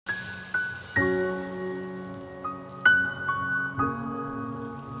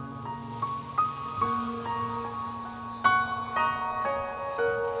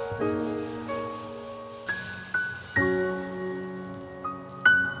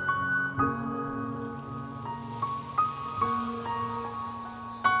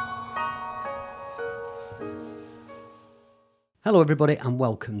Hello everybody and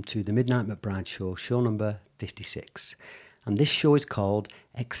welcome to the Midnight McBride Show, show number 56. And this show is called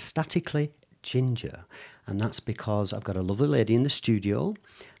Ecstatically Ginger. And that's because I've got a lovely lady in the studio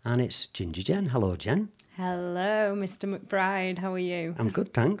and it's Ginger Jen. Hello Jen. Hello Mr. McBride, how are you? I'm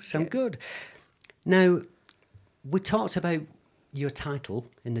good, thanks. I'm good. Now, we talked about your title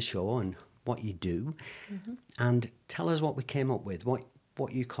in the show and what you do. Mm-hmm. And tell us what we came up with, what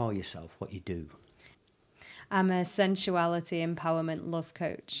you call yourself, what you do. I'm a sensuality empowerment love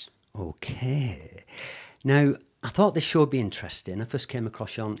coach. Okay. Now, I thought this show would be interesting. I first came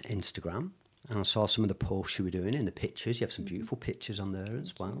across you on Instagram and I saw some of the posts you were doing and the pictures. You have some beautiful pictures on there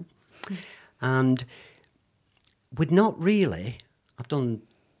as well. And I've done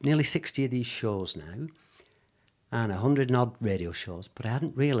nearly 60 of these shows now and 100 and odd radio shows, but I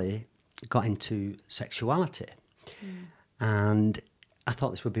hadn't really got into sexuality. And I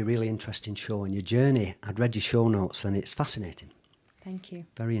thought this would be a really interesting show on your journey. I'd read your show notes and it's fascinating. Thank you.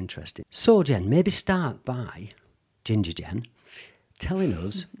 Very interesting. So, Jen, maybe start by, Ginger Jen, telling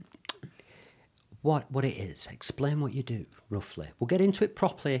us what it is. Explain what you do, roughly. We'll get into it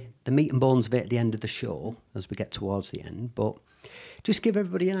properly, the meat and bones of it at the end of the show, as we get towards the end. But just give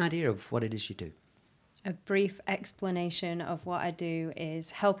everybody an idea of what it is you do. A brief explanation of what I do is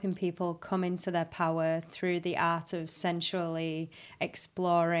helping people come into their power through the art of sensually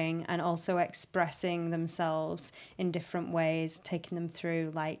exploring and also expressing themselves in different ways, taking them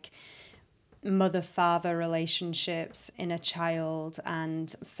through like mother-father relationships, inner child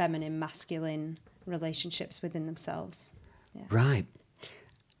and feminine-masculine relationships within themselves. Yeah. Right.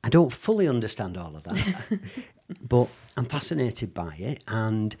 I don't fully understand all of that, but I'm fascinated by it.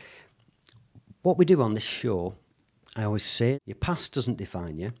 And what we do on this show, I always say, your past doesn't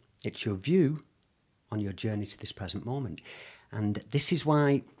define you. It's your view on your journey to this present moment. And this is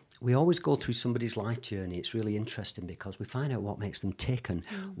why we always go through somebody's life journey. It's really interesting because we find out what makes them tick and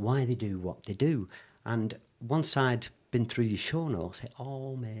why they do what they do. And once I'd been through your show notes, it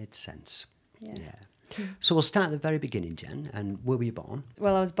all made sense. Yeah. So we'll start at the very beginning, Jen. And where were you born?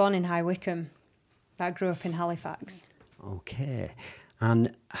 Well, I was born in High Wycombe, but I grew up in Halifax. Okay.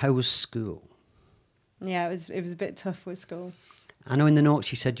 And how was school? Yeah, it was a bit tough with school. I know in the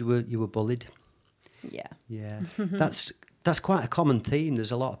notes you said you were bullied. Yeah. Yeah. That's quite a common theme.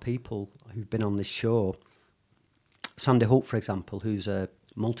 There's a lot of people who've been on this show. Sandy Hope, for example, who's a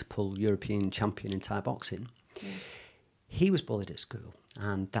multiple European champion in Thai boxing. Yeah. He was bullied at school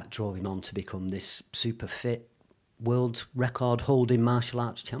and that drove him on to become this super fit world record holding martial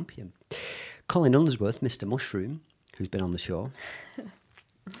arts champion. Colin Unsworth, Mr. Mushroom, who's been on the show,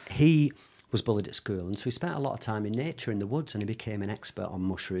 he was bullied at school, and so he spent a lot of time in nature, in the woods, and he became an expert on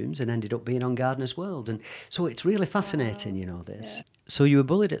mushrooms and ended up being on Gardener's World. And so it's really fascinating, this. Yeah. So you were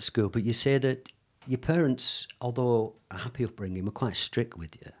bullied at school, but you say that your parents, although a happy upbringing, were quite strict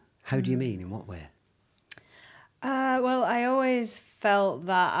with you. How do you mean? In what way? Well, I always felt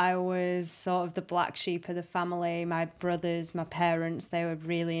that I was sort of the black sheep of the family. My brothers, my parents, they were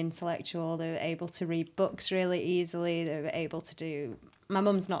really intellectual. They were able to read books really easily. They were able to do... My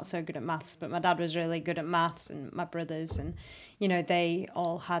mum's not so good at maths, but my dad was really good at maths, and my brothers, and, they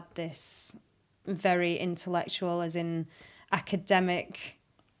all had this very intellectual, as in academic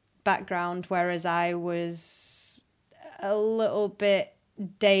background, whereas I was a little bit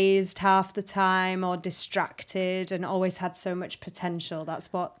dazed half the time or distracted and always had so much potential.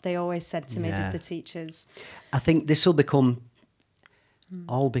 That's what they always said to me, the teachers. I think this will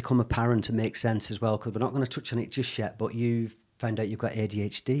all become apparent and make sense as well, because we're not going to touch on it just yet, but you've found out you've got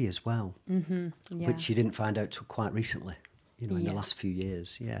ADHD as well, which you didn't find out till quite recently, in the last few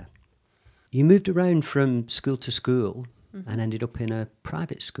years. Yeah. You moved around from school to school and ended up in a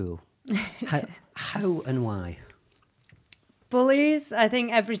private school. How and why? Bullies, I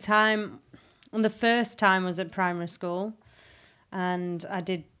think every time, and the first time was at primary school, and I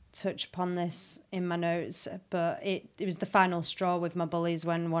did touch upon this in my notes, but it was the final straw with my bullies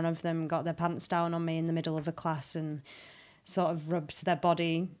when one of them got their pants down on me in the middle of a class and sort of rubbed their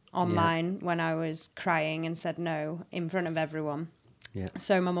body on mine when I was crying and said no in front of everyone. Yeah.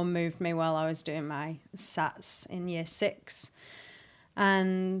 So my mum moved me while I was doing my SATs in year 6.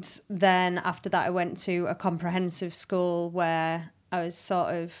 And then after that I went to a comprehensive school where I was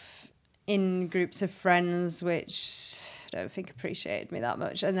sort of in groups of friends which I don't think appreciated me that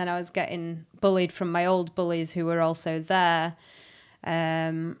much. And then I was getting bullied from my old bullies who were also there.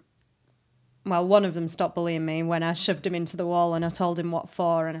 Well, one of them stopped bullying me when I shoved him into the wall and I told him what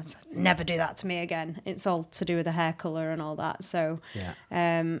for, and I said, never do that to me again. It's all to do with the hair colour and all that. So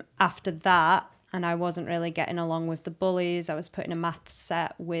after that, and I wasn't really getting along with the bullies, I was put in a maths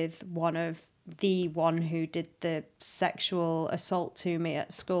set with one of the one who did the sexual assault to me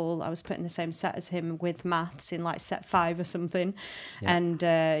at school. I was put in the same set as him with maths in like set 5 or something. Yeah.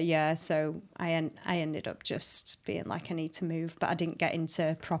 And so I ended up just being like, I need to move, but I didn't get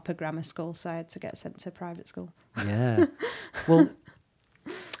into proper grammar school, so I had to get sent to private school. Yeah. Well,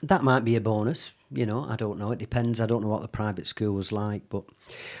 that might be a bonus, you know, I don't know. It depends. I don't know what the private school was like, but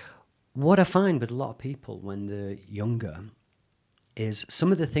what I find with a lot of people when they're younger is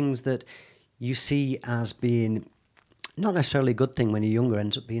some of the things that you see as being not necessarily a good thing when you're younger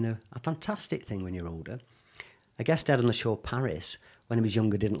ends up being a fantastic thing when you're older. A guest dad on the show, Paris, when he was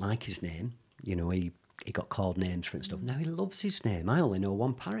younger, didn't like his name. You know, he got called names for it and stuff. Now he loves his name. I only know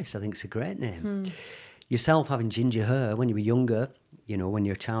one Paris. I think it's a great name. Yourself having ginger hair when you were younger, you know, when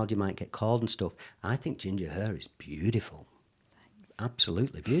you're a child, you might get called and stuff. I think ginger hair is beautiful. Thanks.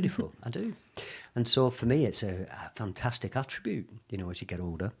 Absolutely beautiful. I do. And so for me, it's a fantastic attribute, you know, as you get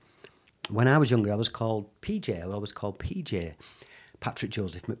older. When I was younger, I was called PJ, or I was called PJ, Patrick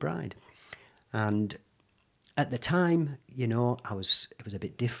Joseph McBride. And at the time, you know, it was a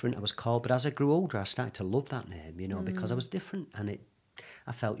bit different, I was called, but as I grew older, I started to love that name, you know, because I was different and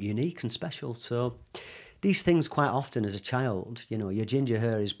I felt unique and special. So these things quite often as a child, you know, your ginger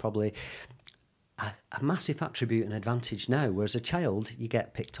hair is probably a massive attribute and advantage now, whereas a child, you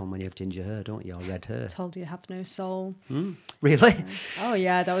get picked on when you have ginger hair, don't you, or red hair. Told you have no soul. Really? Oh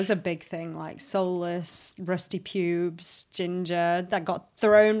yeah, that was a big thing, like soulless, rusty pubes, ginger, that got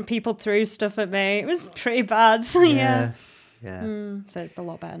people threw stuff at me. It was pretty bad. Yeah. So it's a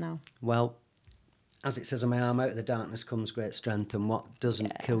lot better now. Well, as it says on my arm, out of the darkness comes great strength, and what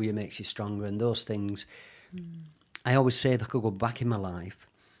doesn't kill you makes you stronger, and those things. I always say, if I could go back in my life,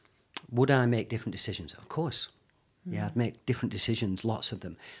 would I make different decisions? Of course. Yeah, I'd make different decisions, lots of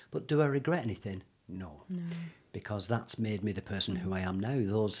them. But do I regret anything? No. Because that's made me the person who I am now.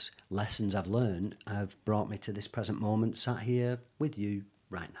 Those lessons I've learned have brought me to this present moment, sat here with you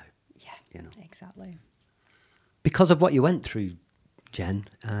right now. Yeah, you know, exactly. Because of what you went through, Jen,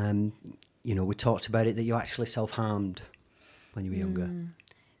 you know, we talked about it, that you actually self-harmed when you were younger.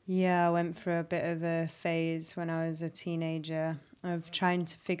 Yeah, I went through a bit of a phase when I was a teenager of trying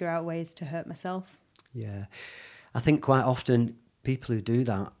to figure out ways to hurt myself. Yeah. I think quite often people who do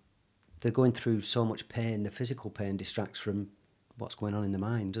that, they're going through so much pain, the physical pain distracts from what's going on in the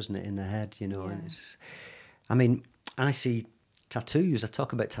mind, doesn't it, in the head, you know. Yeah. I mean, I see tattoos, I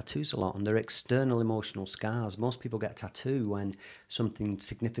talk about tattoos a lot, and they're external emotional scars. Most people get a tattoo when something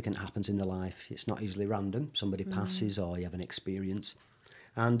significant happens in their life. It's not usually random. Somebody passes or you have an experience.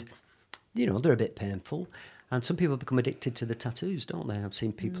 And, you know, they're a bit painful. And some people become addicted to the tattoos, don't they? I've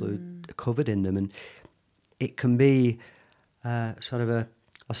seen people who are covered in them, and it can be sort of a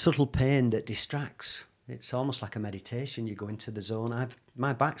subtle pain that distracts. It's almost like a meditation. You go into the zone.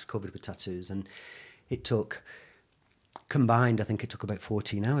 My back's covered with tattoos, and it took, combined, I think it took about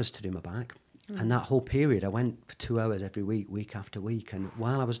 14 hours to do my back. And that whole period, I went for 2 hours every week, week after week. And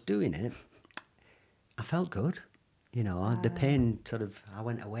while I was doing it, I felt good. You know, the pain sort of, I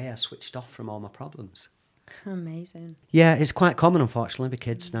went away, I switched off from all my problems. Amazing. Yeah, it's quite common, unfortunately, with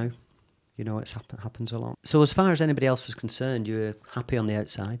kids now. You know, it happens a lot. So as far as anybody else was concerned, you were happy on the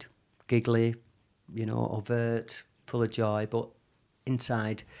outside, giggly, you know, overt, full of joy, but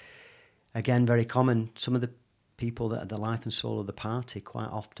inside, again, very common. Some of the people that are the life and soul of the party, quite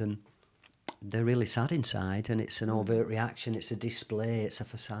often, they're really sad inside, and it's an overt reaction, it's a display, it's a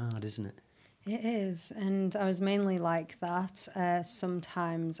facade, isn't it? It is, and I was mainly like that.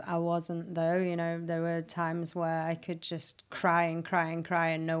 Sometimes I wasn't, though. You know, there were times where I could just cry and cry and cry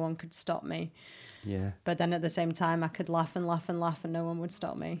and no one could stop me. Yeah. But then at the same time, I could laugh and laugh and laugh and no one would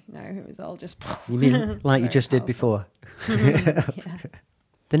stop me. You know, it was all just... You mean like you just did before? Yeah.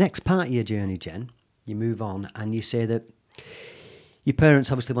 The next part of your journey, Jen, you move on and you say that your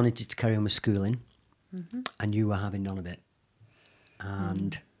parents obviously wanted you to carry on with schooling, and you were having none of it.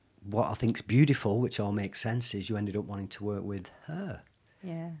 And... what I think's beautiful, which all makes sense, is you ended up wanting to work with her.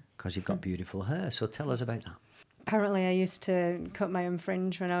 Yeah. Because you've got beautiful hair. So tell us about that. Apparently, I used to cut my own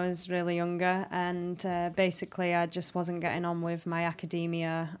fringe when I was really younger, and basically I just wasn't getting on with my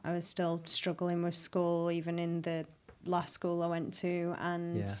academia. I was still struggling with school, even in the last school I went to,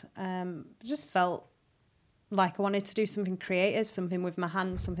 and just felt like I wanted to do something creative, something with my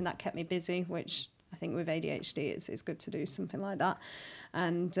hands, something that kept me busy, which... I think with ADHD, it's good to do something like that.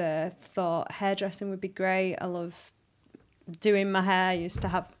 And thought hairdressing would be great. I love doing my hair. I used to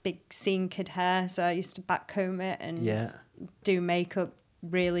have big scene kid hair, so I used to back comb it and do makeup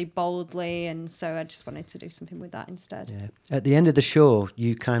really boldly. And so I just wanted to do something with that instead. Yeah. At the end of the show,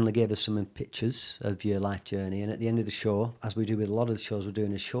 you kindly gave us some pictures of your life journey. And at the end of the show, as we do with a lot of the shows, we're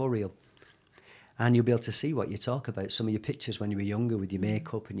doing a show reel. And you'll be able to see what you talk about. Some of your pictures when you were younger with your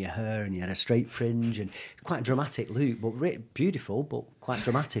makeup and your hair and you had a straight fringe and quite a dramatic look, but beautiful, but quite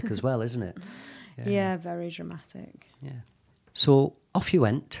dramatic as well, isn't it? Yeah, very dramatic. Yeah. So off you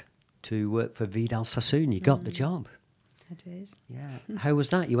went to work for Vidal Sassoon. You got the job. I did. Yeah. How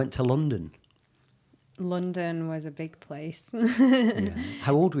was that? You went to London. London was a big place. Yeah.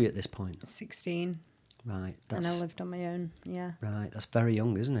 How old were you at this point? 16. Right. And I lived on my own, yeah. Right. That's very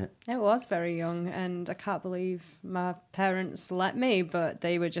young, isn't it? It was very young, and I can't believe my parents let me, but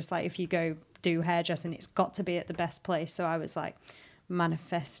they were just like, if you go do hairdressing, it's got to be at the best place. So I was like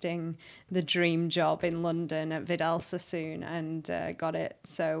manifesting the dream job in London at Vidal Sassoon and got it.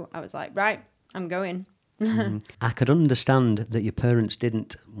 So I was like, right, I'm going. I could understand that your parents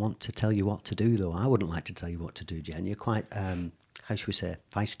didn't want to tell you what to do, though. I wouldn't like to tell you what to do, Jen. You're quite, how should we say,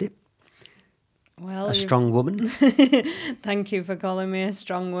 feisty? Well, a strong woman. Thank you for calling me a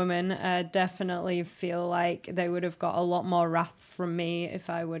strong woman. I definitely feel like they would have got a lot more wrath from me if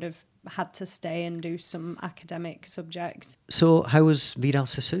I would have had to stay and do some academic subjects. So how was Vidal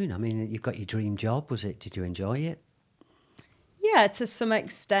Sassoon? I mean, you've got your dream job. Did you enjoy it? Yeah, to some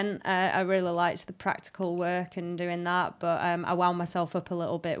extent. I really liked the practical work and doing that, but I wound myself up a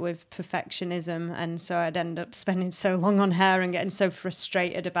little bit with perfectionism, and so I'd end up spending so long on hair and getting so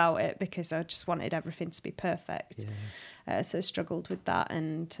frustrated about it because I just wanted everything to be perfect. Yeah. So I struggled with that,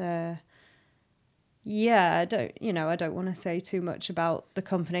 and I don't want to say too much about the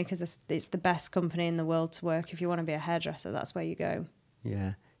company because it's the best company in the world to work. If you want to be a hairdresser, that's where you go.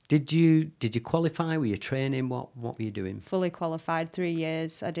 Yeah. Did you qualify? Were you training? What were you doing? Fully qualified, 3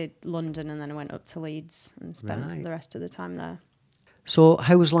 years. I did London and then I went up to Leeds and spent the rest of the time there. So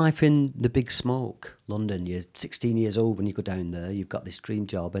how was life in the big smoke, London? You're 16 years old when you go down there. You've got this dream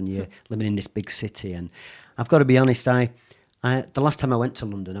job and you're living in this big city. And I've got to be honest, I the last time I went to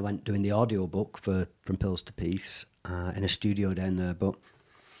London, I went doing the audiobook for From Pills to Peace in a studio down there. But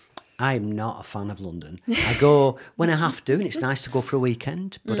I'm not a fan of London. I go when I have to, and it's nice to go for a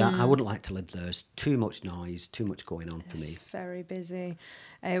weekend, but I wouldn't like to live there. There's too much noise, too much going on for me. It's very busy.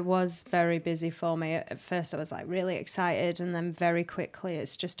 It was very busy for me. At first I was like really excited, and then very quickly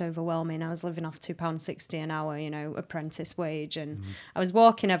it's just overwhelming. I was living off £2.60 an hour, apprentice wage, and I was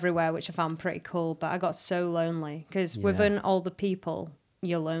walking everywhere, which I found pretty cool, but I got so lonely because within all the people,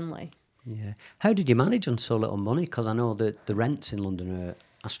 you're lonely. Yeah. How did you manage on so little money? Because I know that the rents in London are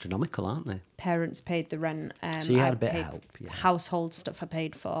astronomical, aren't they? Parents paid the rent. So you had a bit of help. Yeah. Household stuff I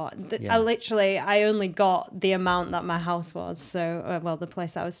paid for. I only got the amount that my house was. So, the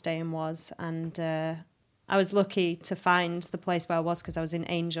place that I was staying was. And I was lucky to find the place where I was because I was in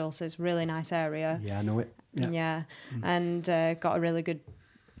Angel. So it's a really nice area. Yeah, I know it. Yeah. And got a really good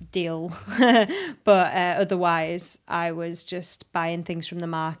deal. But otherwise, I was just buying things from the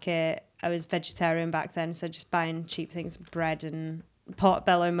market. I was vegetarian back then. So just buying cheap things, bread and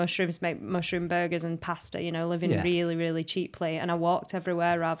portobello mushrooms, make mushroom burgers and pasta, living really, really cheaply. And I walked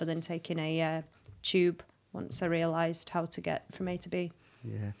everywhere rather than taking a tube once I realised how to get from A to B.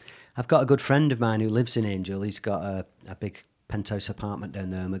 Yeah. I've got a good friend of mine who lives in Angel. He's got a big penthouse apartment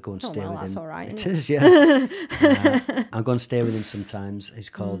down there and we go and stay with him. That's all right. It is, yeah. I'll go and stay with him sometimes. He's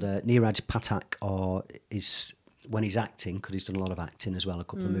called Neeraj Pathak, or when he's acting, because he's done a lot of acting as well, a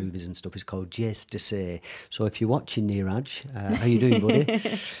couple of movies and stuff, it's called Jace to Say. So if you're watching, Neeraj, how you doing,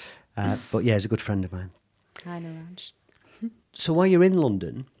 buddy? But yeah, he's a good friend of mine. Hi, Neeraj. So while you're in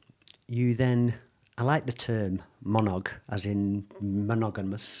London, you then, I like the term monog, as in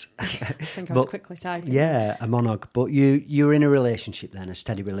monogamous. I think I was quickly typing. Yeah, a monog. But you were in a relationship then, a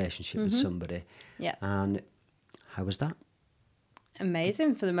steady relationship with somebody. Yeah. And how was that?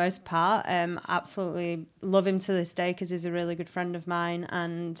 Amazing for the most part. Absolutely love him to this day because he's a really good friend of mine,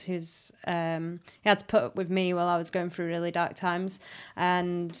 and he had to put up with me while I was going through really dark times,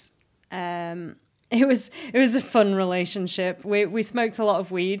 and it was a fun relationship. We smoked a lot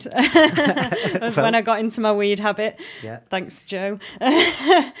of weed. That was when I got into my weed habit. Yeah. Thanks, Joe.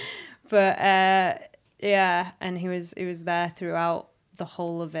 But and he was there throughout the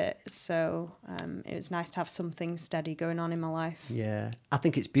whole of it, so it was nice to have something steady going on in my life. Yeah, I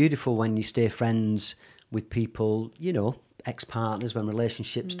think it's beautiful when you stay friends with people, ex-partners, when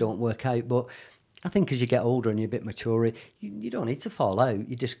relationships don't work out. But I think as you get older and you're a bit mature, you don't need to fall out.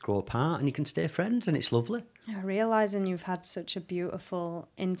 You just grow apart and you can stay friends, and it's lovely. Yeah, realising you've had such a beautiful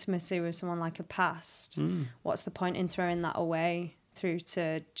intimacy with someone like a past, what's the point in throwing that away through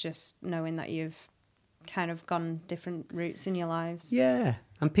to just knowing that you've kind of gone different routes in your lives? Yeah,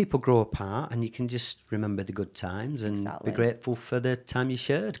 and people grow apart and you can just remember the good times and be grateful for the time you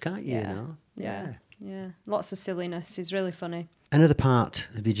shared, can't you? Yeah. Lots of silliness. It's really funny. Another part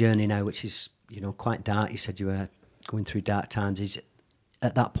of your journey now, which is quite dark. You said you were going through dark times. Is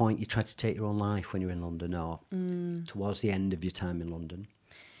at that point you tried to take your own life when you were in London, or towards the end of your time in London?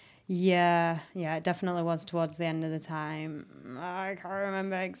 Yeah, it definitely was towards the end of the time. I can't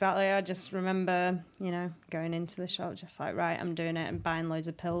remember exactly. I just remember, going into the shop just like, right, I'm doing it, and buying loads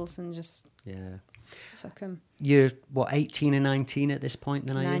of pills and just took them. You're, 18 and 19 at this point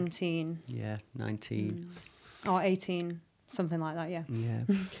then, are 19. you? Yeah, 19. Or 18, something like that, yeah. Yeah.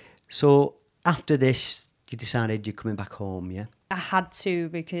 So after this, you decided you're coming back home, yeah? I had to,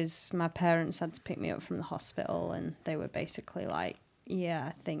 because my parents had to pick me up from the hospital, and they were basically like, yeah,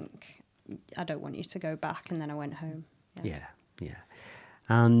 I think I don't want you to go back. And then I went home. Yeah.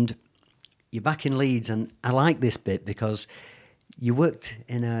 And you're back in Leeds, and I like this bit because you worked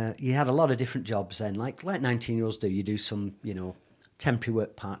you had a lot of different jobs then, like 19-year-olds do. You do some, temporary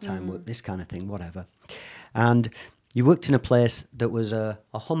work, part-time work, this kind of thing, whatever. And you worked in a place that was a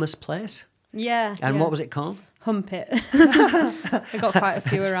hummus place. Yeah. And what was it called? Hump It. I got quite a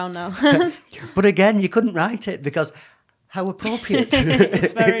few around now. But again, you couldn't write it because how appropriate.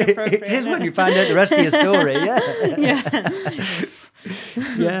 It's very appropriate. It is when you find out the rest of your story,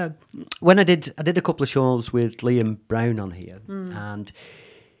 yeah. When I did a couple of shows with Liam Brown on here, and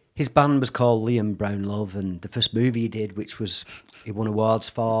his band was called Liam Brown Love, and the first movie he did, which was he won awards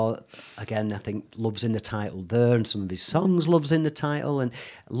for, again, I think Love's in the title there, and some of his songs, Love's in the title, and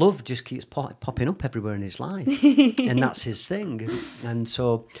love just keeps popping up everywhere in his life, and that's his thing. And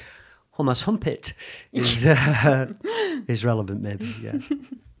so Hummus Hump It is relevant, maybe, yeah.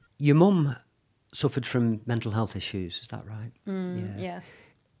 Your mum suffered from mental health issues, is that right? Yeah.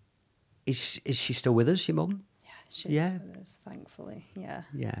 Is she still with us, your mum? Yeah, she's with us, thankfully, yeah.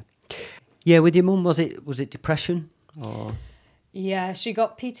 Yeah, with your mum, was it depression, or...? Yeah, she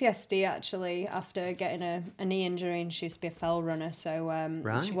got PTSD actually after getting a knee injury, and she used to be a fell runner, so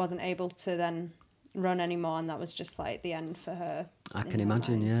she wasn't able to then run anymore, and that was just like the end for her. I can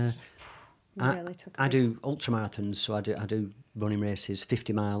imagine, yeah. Really I do ultramarathons, so I do running races,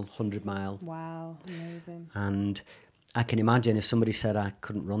 50 mile, 100 mile. Wow, amazing. And I can imagine if somebody said I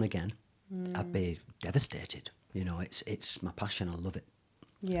couldn't run again, I'd be devastated. It's my passion, I love it.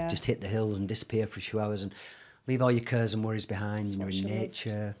 Yeah. Just hit the hills and disappear for a few hours and leave all your cares and worries behind. That's You're what in she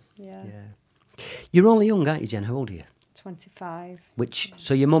nature. Yeah. You're only young, aren't you, Jen? How old are you? 25.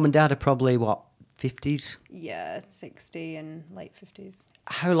 So your mum and dad are probably, what, 50s? Yeah, 60 and late 50s.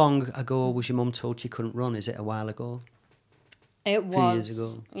 How long ago was your mum told she couldn't run? Is it a while ago? It was. A few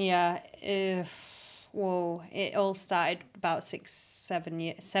years ago? Yeah. It all started about 7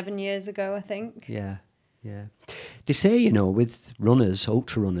 years ago, I think. Yeah. They say, with runners,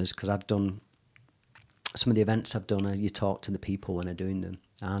 ultra runners, because I've done some of the events I've done, you talk to the people when they're doing them,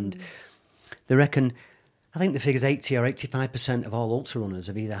 and they reckon, I think the figure's 80 or 85% of all ultra runners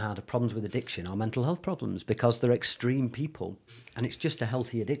have either had problems with addiction or mental health problems, because they're extreme people, and it's just a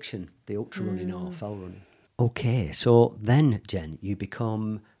healthy addiction, the ultra running or fell running. Okay, so then, Jen, you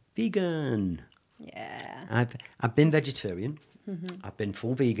become vegan. Yeah. I've been vegetarian. I've been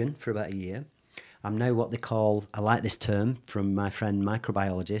full vegan for about a year. I'm now what they call, I like this term from my friend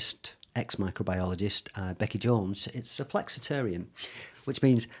ex-microbiologist, Becky Jones. It's a flexitarian, which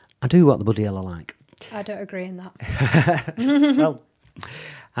means I do what the bloody hell I like. I don't agree in that. Well,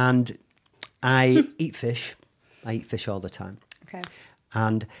 and I eat fish. I eat fish all the time. Okay.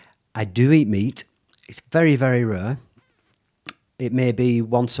 And I do eat meat. It's very, very rare. It may be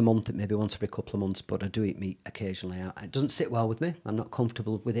once a month, it may be once every couple of months, but I do eat meat occasionally. It doesn't sit well with me. I'm not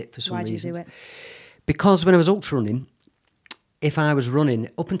comfortable with it for some reasons. Why do you do it? Because when I was ultra running, if I was running,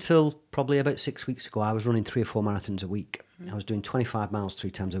 up until probably about 6 weeks ago, I was running 3 or 4 marathons a week. I was doing 25 miles 3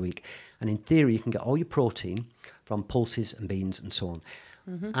 times a week. And in theory, you can get all your protein from pulses and beans and so on.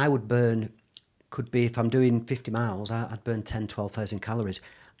 I would burn, if I'm doing 50 miles, I'd burn 10, 12,000 calories.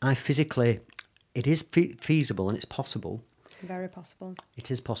 It is feasible and it's possible. Very possible.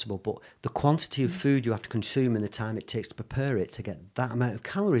 It is possible, but the quantity of food you have to consume and the time it takes to prepare it to get that amount of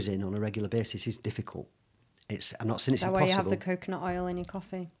calories in on a regular basis is difficult. I'm not saying it's impossible. Is that why you have the coconut oil in your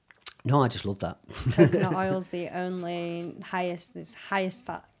coffee? No, I just love that. Coconut oil's the only highest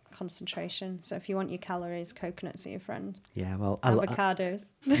fat concentration. So if you want your calories, coconuts are your friend. Yeah, well...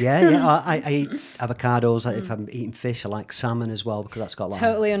 Avocados. I eat avocados. If I'm eating fish, I like salmon as well, because that's got...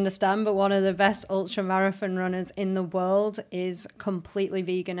 Totally understand, but one of the best ultra-marathon runners in the world is completely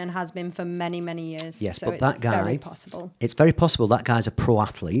vegan and has been for many, many years. Yes, so but it's that guy... very possible. It's very possible. That guy's a pro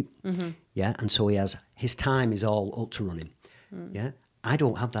athlete, yeah, and so his time is all ultra running, yeah. I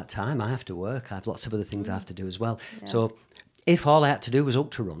don't have that time. I have to work. I have lots of other things I have to do as well. Yeah. So if all I had to do was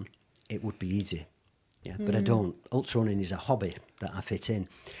ultra run, it would be easy. Yeah, but I don't. Ultra running is a hobby that I fit in.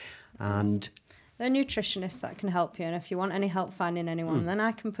 And they're nutritionists that can help you. And if you want any help finding anyone, then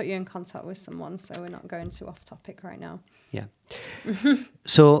I can put you in contact with someone. So we're not going too off topic right now. Yeah.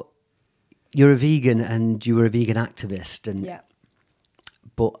 So you're a vegan and you were a vegan activist. And Yeah.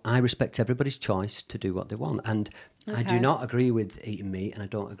 But I respect everybody's choice to do what they want. And I do Okay. not agree with eating meat, and I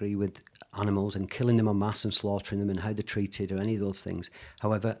don't agree with animals and killing them en masse and slaughtering them and how they're treated or any of those things.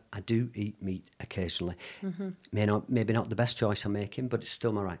 However, I do eat meat occasionally. Maybe not the best choice I'm making, but it's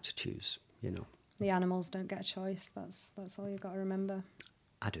still my right to choose, you know. The animals don't get a choice. That's all you've got to remember.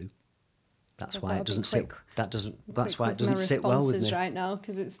 I do. That's I've why got it to be doesn't sit. quick- That's why it quick with my doesn't sit well with responses me. right now,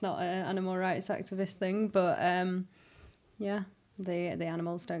 because it's not an animal rights activist thing. But yeah, the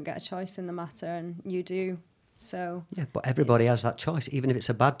animals don't get a choice in the matter, and you do. So Yeah, but everybody it's- has that choice, even if it's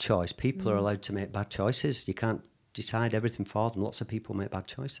a bad choice. People are allowed to make bad choices. You can't decide everything for them. Lots of people make bad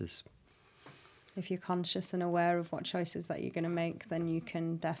choices. if you're conscious and aware of what choices that you're going to make, then you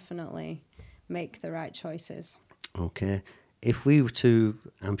can definitely make the right choices. Okay. If we were to,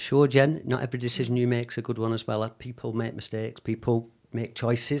 I'm sure, Jen, not every decision you make is a good one as well. People make mistakes. People make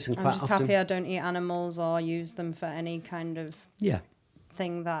choices, and I'm quite just often, happy I don't eat animals or use them for any kind of yeah,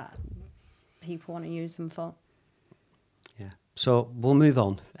 thing that people want to use them for. yeah. So we'll move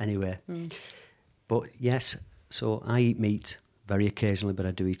on anyway. But yes, so I eat meat very occasionally, but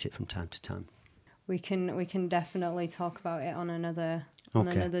I do eat it from time to time. We can definitely talk about it on another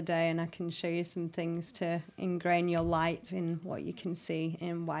day, and I can show you some things to ingrain your light in what you can see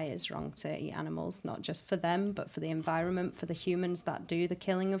in why it's wrong to eat animals, not just for them, but for the environment, for the humans that do the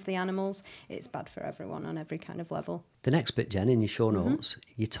killing of the animals. It's bad for everyone on every kind of level. The next bit, Jen, in your show notes,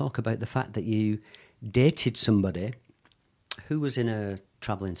 you talk about the fact that you dated somebody who was in a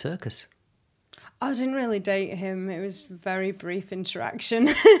travelling circus. I didn't really date him. It was a very brief interaction.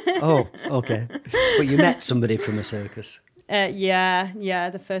 Oh, okay. But you met somebody from a circus. Yeah,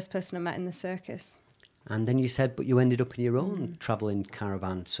 the first person I met in the circus. And then you said, but you ended up in your own travelling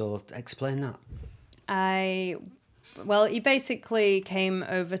caravan. So explain that. He basically came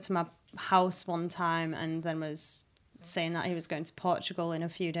over to my house one time and then was saying that he was going to Portugal in a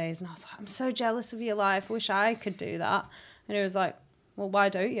few days. And I was like, I'm so jealous of your life. I wish I could do that. And he was like, well, why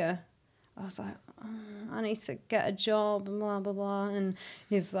don't you? I was like, I need to get a job and blah, blah, blah. And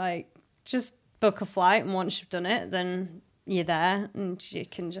he's like, just book a flight. And once you've done it, then you're there and you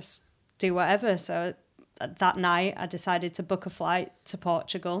can just do whatever. So that night I decided to book a flight to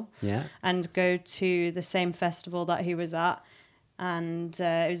Portugal and go to the same festival that he was at. And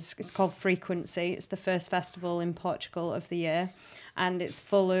it's called Frequency. It's the first festival in Portugal of the year. And it's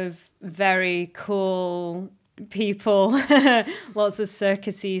full of very cool people, lots of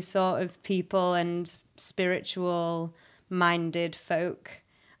circusy sort of people and spiritual minded folk.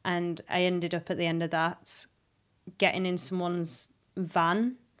 And I ended up at the end of that getting in someone's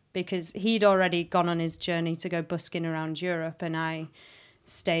van because he'd already gone on his journey to go busking around Europe, and I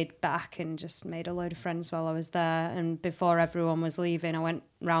stayed back and just made a load of friends while I was there. And before everyone was leaving, I went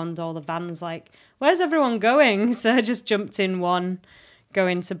round all the vans like, where's everyone going? So I just jumped in one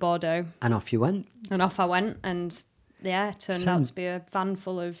going to Bordeaux. And off you went. And off I went, and yeah, it turned out to be a van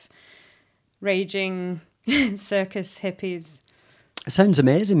full of raging circus hippies. It sounds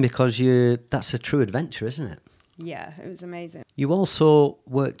amazing because that's a true adventure, isn't it? Yeah, it was amazing. You also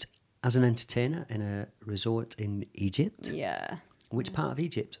worked as an entertainer in a resort in Egypt. Yeah. Which part of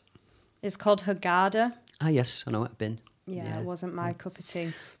Egypt? It's called Hurghada. Ah, yes, I know I've been. Yeah, it wasn't my cup of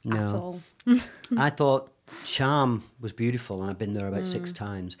tea No. at all. I thought Sharm was beautiful, and I've been there about 6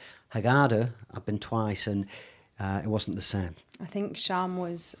 times. Hurghada, I've been twice, and it wasn't the same. I think Sharm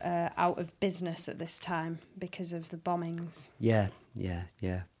was out of business at this time because of the bombings. Yeah,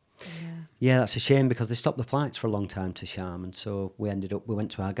 that's a shame because they stopped the flights for a long time to Sharm, and so we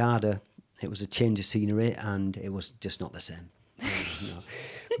went to Hurghada. It was a change of scenery, and it was just not the same. No.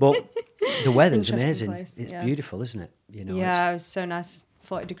 But the weather's Interesting amazing. place, It's yeah. beautiful, isn't it? You know, Yeah, it was so nice.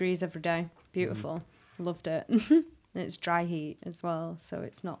 40 degrees every day. Beautiful. Loved it. And it's dry heat as well, so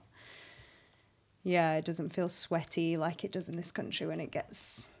it's not... Yeah, it doesn't feel sweaty like it does in this country when it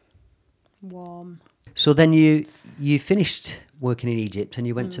gets warm. So then you finished working in Egypt and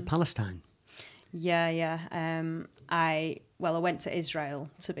you went to Palestine. Yeah. I went to Israel,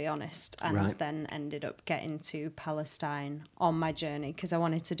 to be honest, and then ended up getting to Palestine on my journey because I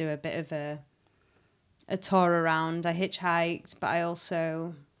wanted to do a bit of a tour around. I hitchhiked, but I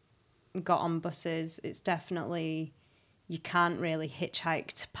also got on buses. It's definitely... You can't really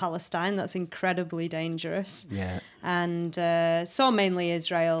hitchhike to Palestine. That's incredibly dangerous. Yeah. And saw mainly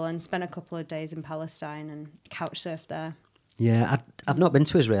Israel and spent a couple of days in Palestine and couch surfed there. Yeah, I've not been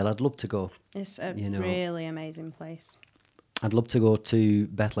to Israel. I'd love to go. It's a really amazing place. I'd love to go to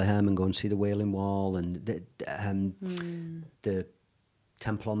Bethlehem and go and see the Wailing Wall and the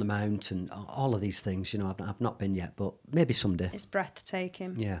Temple on the Mount and all of these things. You know, I've not been yet, but maybe someday. It's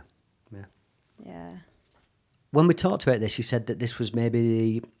breathtaking. Yeah. Yeah. When we talked about this, you said that this was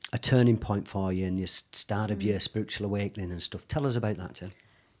maybe a turning point for you and your start of your spiritual awakening and stuff. Tell us about that, Jen.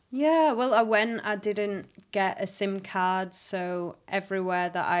 Yeah, well, I didn't get a SIM card, so everywhere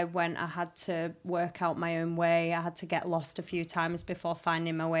that I went, I had to work out my own way. I had to get lost a few times before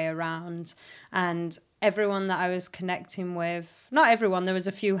finding my way around. And everyone that I was connecting with, not everyone, there was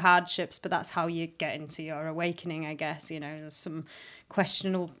a few hardships, but that's how you get into your awakening, I guess. You know, there's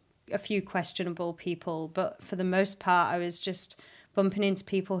a few questionable people, but for the most part, I was just bumping into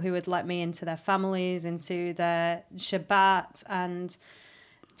people who would let me into their families, into their Shabbat, and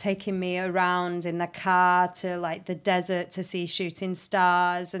taking me around in the car to like the desert to see shooting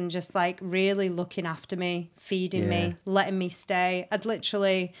stars, and just like really looking after me, feeding me, letting me stay. I'd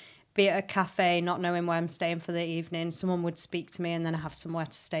literally be at a cafe not knowing where I'm staying for the evening. Someone would speak to me and then I have somewhere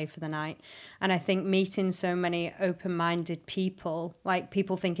to stay for the night. And I think meeting so many open-minded people, like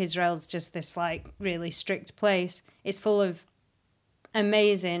people think Israel's just this like really strict place. It's full of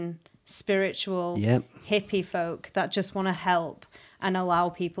amazing spiritual hippie folk that just want to help and allow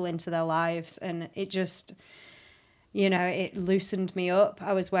people into their lives. And it just, you know, it loosened me up.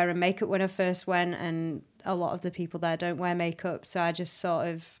 I was wearing makeup when I first went, and a lot of the people there don't wear makeup. So I just sort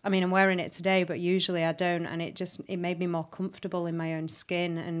of, I mean, I'm wearing it today, but usually I don't. And it made me more comfortable in my own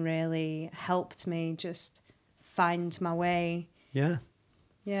skin and really helped me just find my way. Yeah.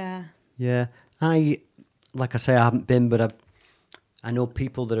 Yeah. Yeah. Like I say, I haven't been, but I know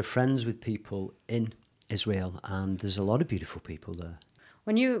people that are friends with people in Israel, and there's a lot of beautiful people there.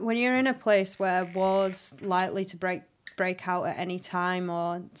 When you're in a place where war's likely to break out at any time,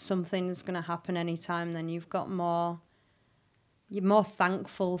 or something's going to happen any time, then you're more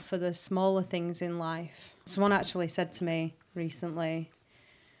thankful for the smaller things in life. Someone actually said to me recently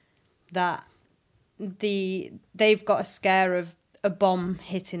that they've got a scare of a bomb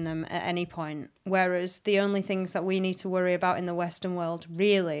hitting them at any point, whereas the only things that we need to worry about in the Western world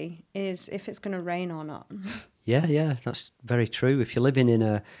really is if it's going to rain or not. Yeah, that's very true. If you're living in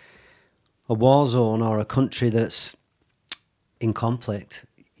a war zone or a country that's in conflict,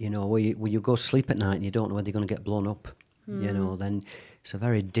 you know, where you go sleep at night and you don't know whether you're going to get blown up, you know, then it's a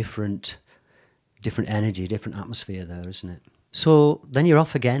very different energy, different atmosphere there, isn't it? So then you're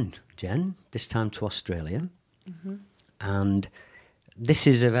off again, Jen, this time to Australia. Mm-hmm. And this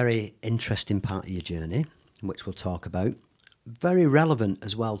is a very interesting part of your journey, which we'll talk about. Very relevant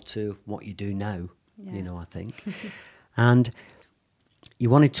as well to what you do now, you know, I think. And you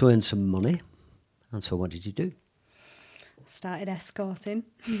wanted to earn some money. And so what did you do? Started escorting.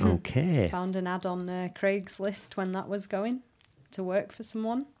 Okay. Found an ad on Craigslist when that was going to work for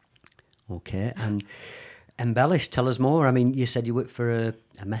someone. Okay. And embellish, tell us more. I mean, you said you worked for a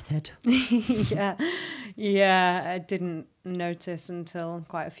meth head. Yeah, I didn't notice until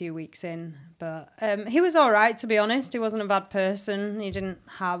quite a few weeks in. But he was all right, to be honest. He wasn't a bad person. He didn't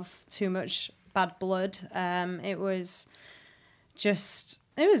have too much bad blood. It was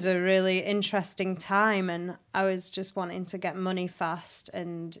a really interesting time, and I was just wanting to get money fast,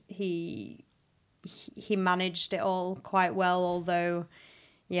 and he managed it all quite well, although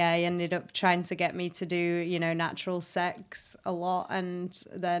he ended up trying to get me to do, you know, natural sex a lot, and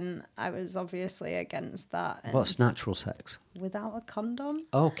then I was obviously against that. And what's natural sex? Without a condom.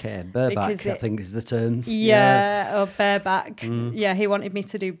 Okay, bareback, I think is the term. Yeah, or bareback. Yeah, he wanted me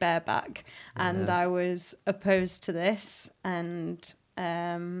to do bareback, and I was opposed to this, and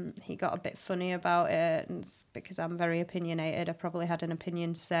he got a bit funny about it, and because I'm very opinionated, I probably had an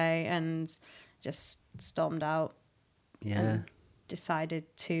opinion to say, and just stormed out. Yeah. Decided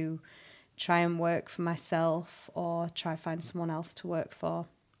to try and work for myself or try find someone else to work for.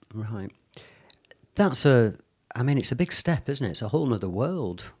 Right. It's a big step, isn't it? It's a whole nother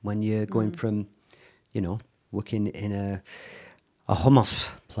world when you're going from, you know, working in a hummus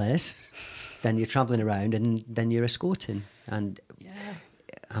place, then you're travelling around and then you're escorting. And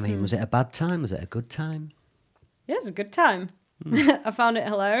I mean, was it a bad time? Was it a good time? Yeah, it was a good time. I found it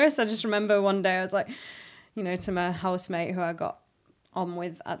hilarious. I just remember one day I was like, you know, to my housemate who I got on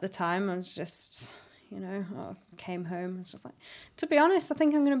with at the time, I was just, you know, I came home, I was just like, to be honest, I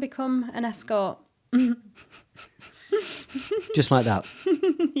think I'm going to become an escort. Just like that?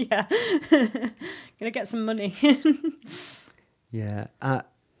 Yeah. Gonna get some money. Yeah. I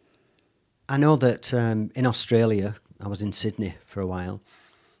know that in Australia, I was in Sydney for a while,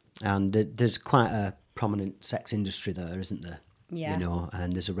 and there's quite a prominent sex industry there, isn't there? Yeah. You know,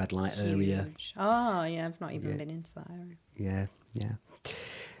 and there's a red light area. Huge. Oh, yeah, I've not even Yeah. been into that area. Yeah, yeah.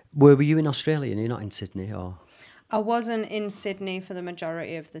 Where were you in Australia? You're not in Sydney, or? I wasn't in Sydney for the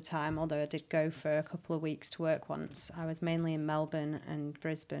majority of the time, although I did go for a couple of weeks to work once. I was mainly in Melbourne and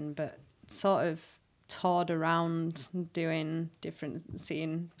Brisbane, but sort of toured around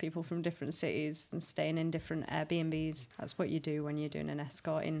seeing people from different cities and staying in different Airbnbs. That's what you do when you're doing an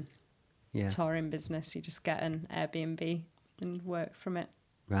escorting touring business. You just get an Airbnb and work from it.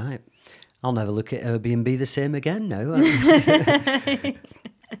 Right. I'll never look at Airbnb the same again now.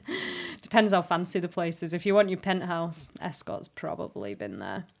 Depends how fancy the place is. If you want your penthouse, escort's probably been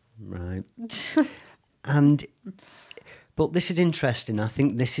there. Right. But this is interesting. I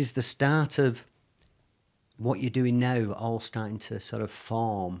think this is the start of what you're doing now, all starting to sort of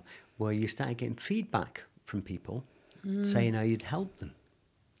form, where you start getting feedback from people saying how you'd help them.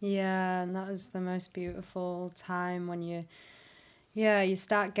 Yeah, and that was the most beautiful time when you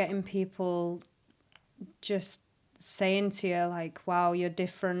start getting people just saying to you, like, wow, you're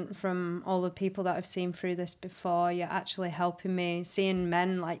different from all the people that I've seen through this before. You're actually helping me. Seeing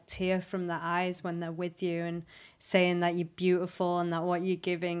men like tear from their eyes when they're with you and saying that you're beautiful and that what you're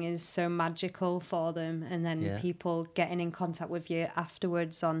giving is so magical for them. And then people getting in contact with you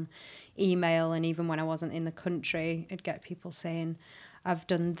afterwards on email. And even when I wasn't in the country, I'd get people saying, I've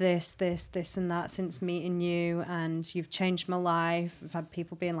done this, and that since meeting you, and you've changed my life. I've had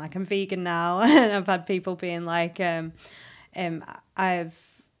people being like, I'm vegan now. And I've had people being like, I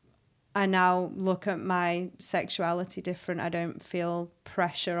now look at my sexuality different. I don't feel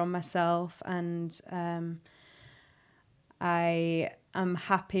pressure on myself, and I am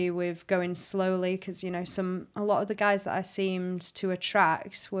happy with going slowly, because, you know, a lot of the guys that I seemed to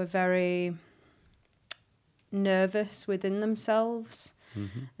attract were very nervous within themselves.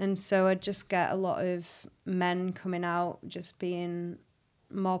 And so I just get a lot of men coming out just being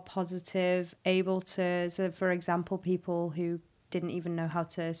more positive, able to, so for example, people who didn't even know how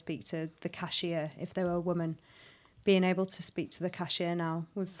to speak to the cashier if they were a woman, being able to speak to the cashier now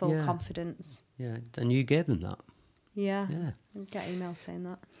with full confidence. Yeah, and you gave them that. Yeah. I get emails saying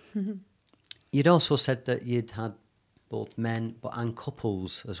that. You'd also said that you'd had both men and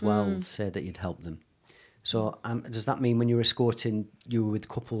couples as well say that you'd helped them. So does that mean when you were escorting, you were with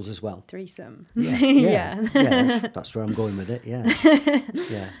couples as well? Threesome. Yeah. That's where I'm going with it. Yeah.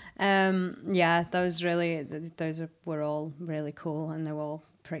 Those were all really cool, and they were all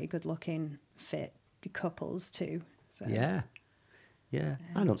pretty good looking, fit couples too. So yeah.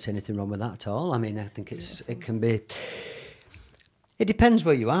 I don't see anything wrong with that at all. I mean, I think it can be. It depends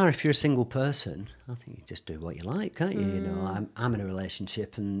where you are. If you're a single person, I think you just do what you like, can't you? You know, I'm in a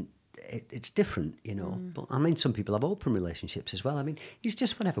relationship and it's different, you know. But I mean, some people have open relationships as well. I mean, it's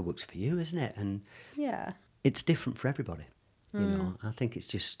just whatever works for you, isn't it? And it's different for everybody. You know, I think it's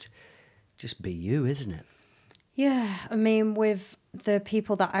just be you, isn't it? Yeah, I mean, with the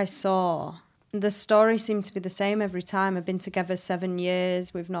people that I saw, the story seemed to be the same every time. I've been together 7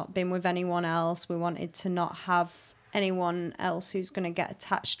 years. We've not been with anyone else. We wanted to not have anyone else who's going to get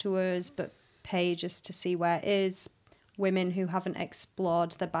attached to us, but pay just to see where it is. Women who haven't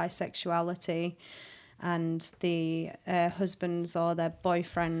explored their bisexuality, and the husbands or their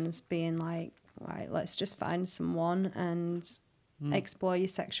boyfriends being like, right, let's just find someone and explore your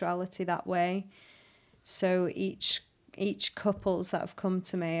sexuality that way. So each couples that have come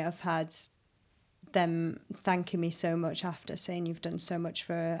to me, I've had them thanking me so much after, saying you've done so much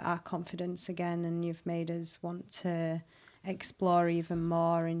for our confidence again, and you've made us want to explore even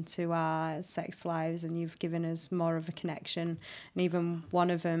more into our sex lives, and you've given us more of a connection. And even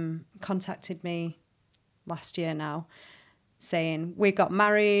one of them contacted me last year now, saying we got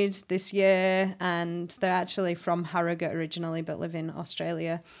married this year, and they're actually from Harrogate originally but live in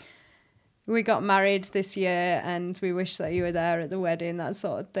Australia. We got married this year and we wish that you were there at the wedding, that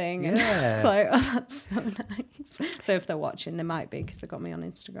sort of thing. And it's like, oh, that's so nice. So if they're watching, they might be, because they got me on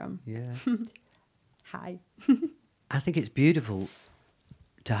Instagram. Yeah. Hi. I think it's beautiful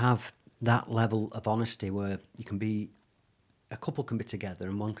to have that level of honesty where a couple can be together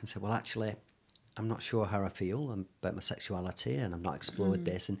and one can say, well, actually, I'm not sure how I feel about my sexuality and I've not explored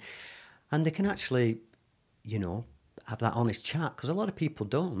this. And they can actually, you know, have that honest chat, because a lot of people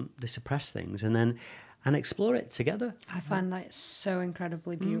don't. They suppress things and explore it together. I find that so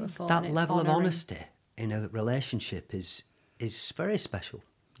incredibly beautiful. That and level it's of honesty in a relationship is very special.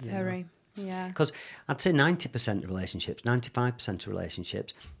 Very, yeah. Because I'd say 90% of relationships, 95% of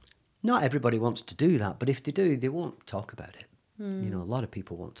relationships, not everybody wants to do that, but if they do, they won't talk about it. You know, a lot of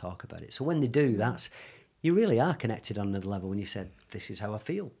people won't talk about it. So when they do, you really are connected on another level when you said, this is how I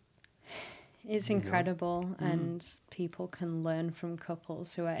feel. It's incredible, and people can learn from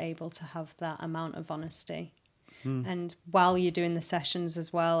couples who are able to have that amount of honesty. And while you're doing the sessions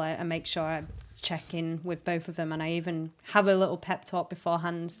as well, I make sure I check in with both of them, and I even have a little pep talk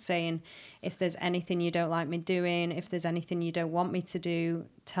beforehand saying, if there's anything you don't like me doing, if there's anything you don't want me to do,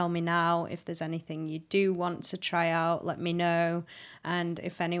 tell me now. If there's anything you do want to try out, let me know. And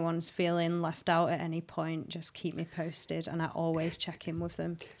if anyone's feeling left out at any point, just keep me posted, and I always check in with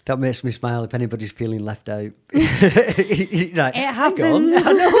them. That makes me smile if anybody's feeling left out. Like, it happens.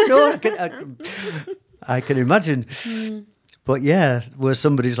 I can imagine. But yeah, where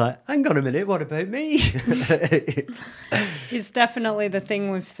somebody's like, hang on a minute, what about me? It's definitely the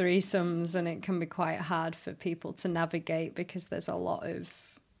thing with threesomes, and it can be quite hard for people to navigate because there's a lot of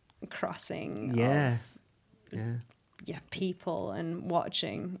crossing of people and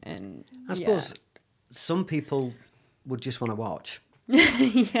watching. And I suppose some people would just want to watch.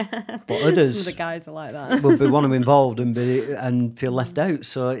 Yeah, but others, some of the guys are like that, would want to be involved and feel left out.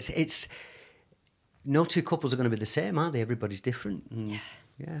 So it's no two couples are going to be the same, are they? Everybody's different. And,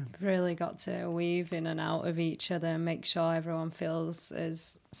 really got to weave in and out of each other and make sure everyone feels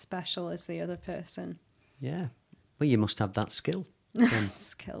as special as the other person. Yeah, well, you must have that skill. I'm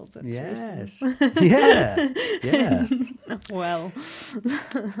skilled at yes. yeah. Well,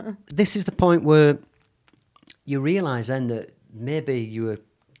 this is the point where you realise then that maybe you were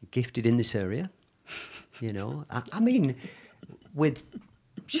gifted in this area. You know, I mean, with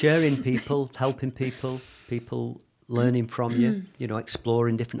sharing people, helping people learning from you, you know,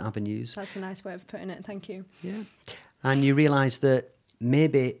 exploring different avenues. That's a nice way of putting it. Thank you. Yeah. And you realise that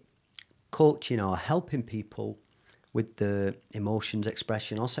maybe coaching or helping people with the emotions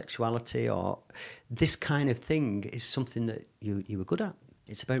expression or sexuality or this kind of thing is something that you were good at.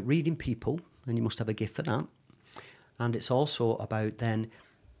 It's about reading people, and you must have a gift for that. And it's also about then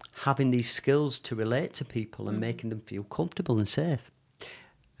having these skills to relate to people and making them feel comfortable and safe.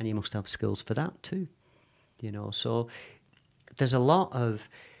 And you must have skills for that too, you know. So there's a lot of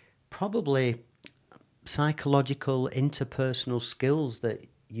probably psychological, interpersonal skills that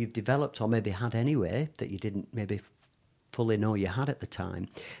you've developed or maybe had anyway that you didn't maybe fully know you had at the time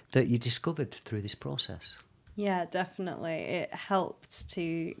that you discovered through this process. Yeah, definitely. It helped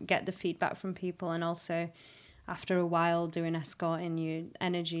to get the feedback from people, and also after a while doing escorting, your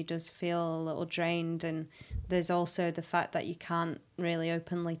energy does feel a little drained, and there's also the fact that you can't really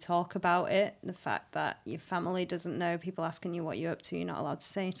openly talk about it, the fact that your family doesn't know, people asking you what you're up to, you're not allowed to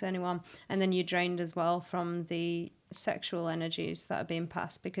say to anyone, and then you're drained as well from the sexual energies that are being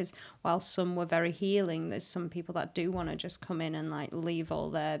passed, because while some were very healing, there's some people that do want to just come in and like leave all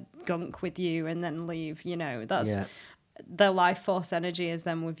their gunk with you and then leave, you know, that's... Yeah. The life force energy is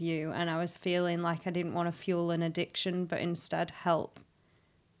then with you, and I was feeling like I didn't want to fuel an addiction, but instead help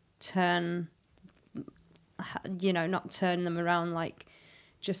turn, you know, not turn them around, like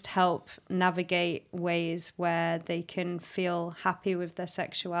just help navigate ways where they can feel happy with their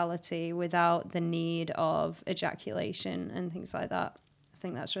sexuality without the need of ejaculation and things like that. I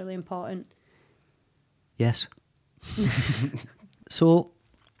think that's really important. Yes. So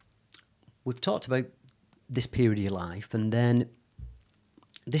we've talked about this period of your life, and then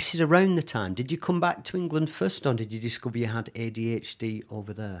this is around the time. Did you come back to England first, or did you discover you had ADHD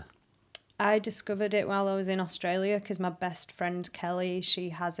over there? I discovered it while I was in Australia because my best friend Kelly,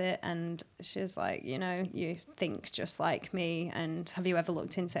 she has it, and she's like, you know, you think just like me, and have you ever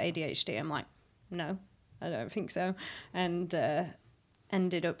looked into ADHD? I'm like, no, I don't think so. And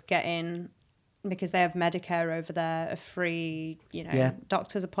ended up getting, because they have Medicare over there, a free, you know,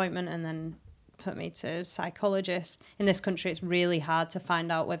 doctor's appointment, and then put me to psychologists. In this country, it's really hard to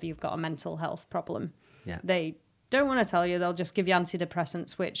find out whether you've got a mental health problem. Yeah. They don't want to tell you. They'll just give you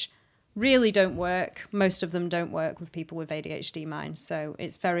antidepressants, which really don't work. Most of them don't work with people with ADHD mind. So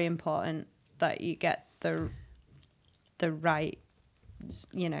it's very important that you get the right,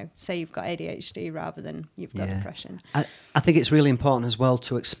 you know, say you've got ADHD rather than you've got depression. I think it's really important as well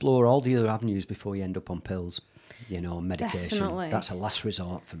to explore all the other avenues before you end up on pills, you know, medication. Definitely. That's a last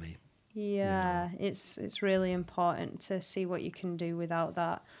resort for me. Yeah, it's really important to see what you can do without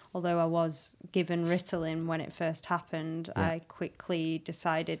that. Although I was given Ritalin when it first happened, I quickly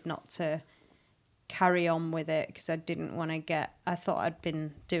decided not to carry on with it because I didn't want to I thought I'd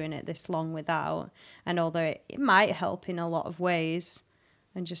been doing it this long without. And although it might help in a lot of ways,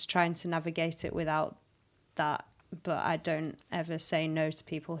 and just trying to navigate it without that. But I don't ever say no to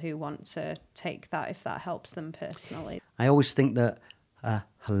people who want to take that if that helps them personally. I always think that a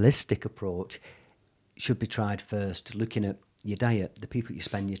holistic approach should be tried first, looking at your diet, the people you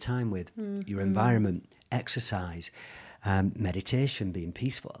spend your time with, your environment, exercise, meditation, being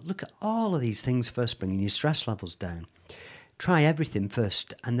peaceful. Look at all of these things first, bringing your stress levels down. Try everything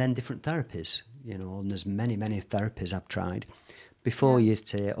first, and then different therapies. And there's many, many therapies I've tried before you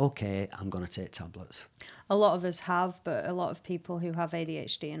say, okay, I'm going to take tablets. A lot of us have, but a lot of people who have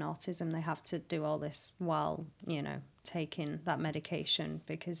ADHD and autism, they have to do all this while, taking that medication,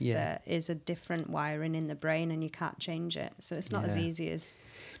 because there is a different wiring in the brain and you can't change it. So it's not as easy as...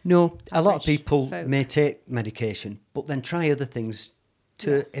 No, a lot of people may take medication, but then try other things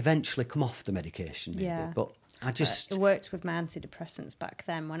to eventually come off the medication, maybe. Yeah. But it worked with my antidepressants back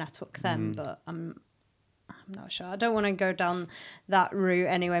then when I took them, but I'm not sure. I don't want to go down that route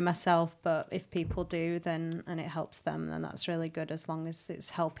anyway myself, but if people do, then and it helps them, then that's really good, as long as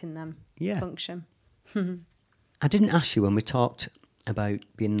it's helping them function. I didn't ask you when we talked about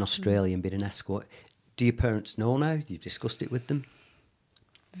being in Australia and being an escort. Do your parents know now? You've discussed it with them?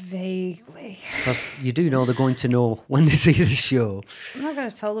 Vaguely. Because you do know they're going to know when they see the show. I'm not going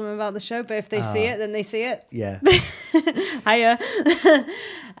to tell them about the show, but if they see it, then they see it. Yeah. Hiya.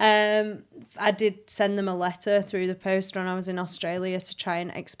 I did send them a letter through the post when I was in Australia to try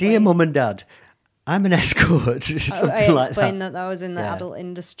and explain. Dear Mum and Dad, I'm an escort. I explained that I was in the adult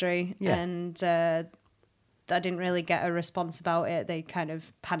industry, and I didn't really get a response about it. They kind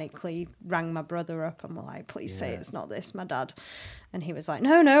of panically rang my brother up and were like, please say it's not this, my dad. And he was like,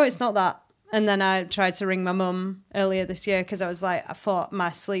 no, it's not that. And then I tried to ring my mum earlier this year, because I was like, I thought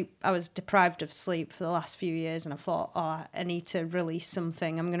I was deprived of sleep for the last few years, and I thought, I need to release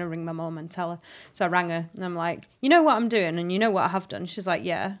something. I'm going to ring my mum and tell her. So I rang her and I'm like, you know what I'm doing and you know what I have done? She's like,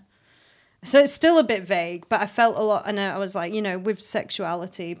 yeah. So it's still a bit vague, but I felt a lot, and I was like, with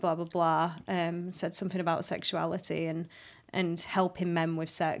sexuality, blah, blah, blah, said something about sexuality and helping men with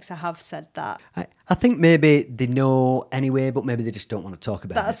sex. I have said that. I think maybe they know anyway, but maybe they just don't want to talk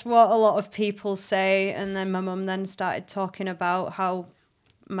about it. That's what a lot of people say. And then my mum then started talking about how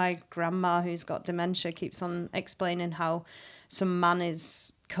my grandma, who's got dementia, keeps on explaining how some man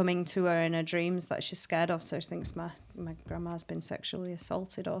is coming to her in her dreams that she's scared of. So she thinks my grandma's been sexually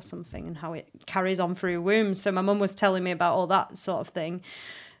assaulted or something, and how it carries on through wombs. So my mum was telling me about all that sort of thing.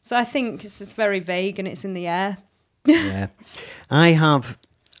 So I think it's just very vague and it's in the air. Yeah. I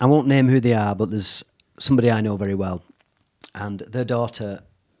won't name who they are, but there's somebody I know very well, and their daughter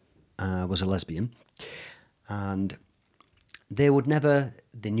was a lesbian, and they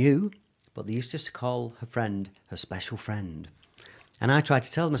knew, but they used to call her friend her special friend. And I tried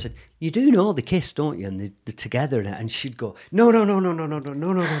to tell them, I said, you do know they kiss, don't you? And they're together. And she'd go, no.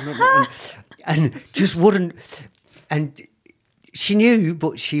 And just wouldn't. And she knew,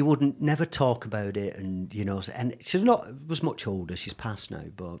 but she wouldn't never talk about it. And, and she's was much older. She's passed now.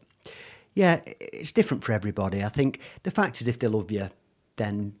 But, yeah, it's different for everybody. I think the fact is, if they love you,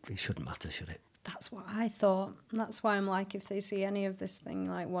 then it shouldn't matter, should it? That's what I thought. That's why I'm like, if they see any of this thing,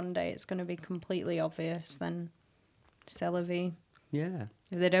 like one day it's going to be completely obvious, then c'est la vie. Yeah.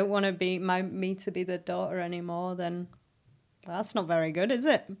 If they don't want to be me to be the daughter anymore, then that's not very good, is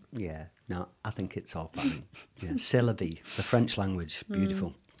it? Yeah. No, I think it's all fine. Yeah. C'est la vie, the French language.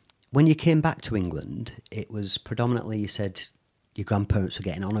 Beautiful. When you came back to England, it was predominantly, you said your grandparents were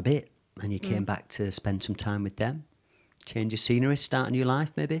getting on a bit, and you came back to spend some time with them. Change your scenery, start a new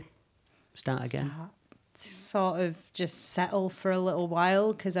life maybe? Start again? Sort of just settle for a little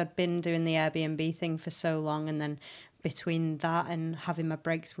while, because I'd been doing the Airbnb thing for so long, and then between that and having my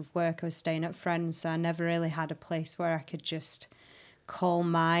breaks with work, I was staying at friends, so I never really had a place where I could just call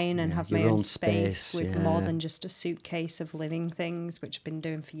mine and have my own space with more than just a suitcase of living things, which I've been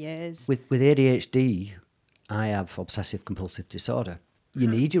doing for years. With ADHD, I have obsessive compulsive disorder. You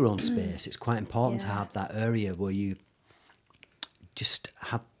need your own space. It's quite important to have that area where you just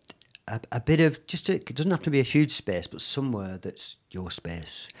have a bit of, it doesn't have to be a huge space, but somewhere that's your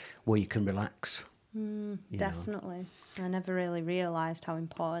space where you can relax. Definitely. I never really realised how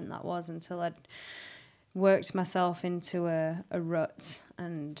important that was until I'd worked myself into a rut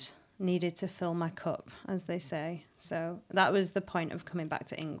and needed to fill my cup, as they say. So that was the point of coming back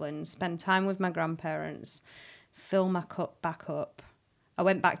to England, spend time with my grandparents, fill my cup back up. I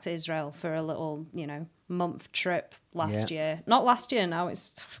went back to Israel for a little, month trip last year. Not last year now, it's...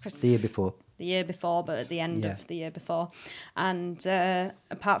 The year before. The year before, but at the end of the year before. And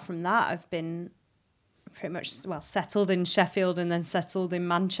apart from that, I've been pretty much, settled in Sheffield and then settled in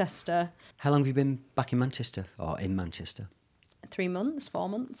Manchester. How long have you been back in Manchester or in Manchester? 3 months, 4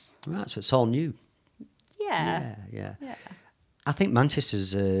 months. Right, so it's all new. Yeah. I think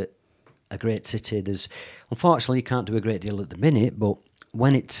Manchester's a great city. Unfortunately, you can't do a great deal at the minute, but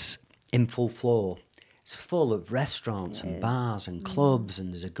when it's in full flow, it's full of restaurants and bars and clubs,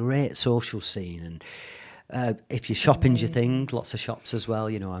 and there's a great social scene. If you're shopping's your thing, lots of shops as well.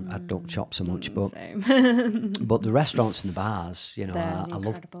 You know, I don't shop so much, but Same. but the restaurants and the bars, you know, They're I love.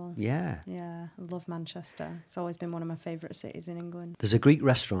 incredible. Yeah. Yeah, I love Manchester. It's always been one of my favourite cities in England. There's a Greek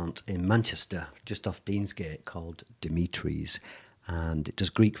restaurant in Manchester, just off Deansgate, called Dimitri's, and it does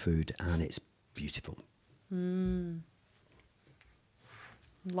Greek food, and it's beautiful.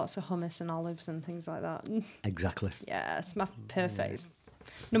 Lots of hummus and olives and things like that. Exactly. Yeah, it's my perfect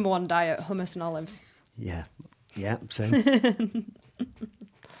number one diet, hummus and olives. Yeah, same.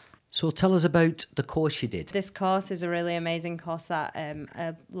 So tell us about the course you did. This course is a really amazing course that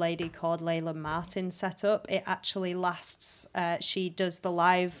a lady called Layla Martin set up. It actually lasts, she does the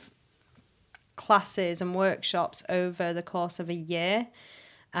live classes and workshops over the course of a year,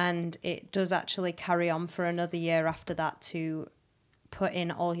 and it does actually carry on for another year after that to put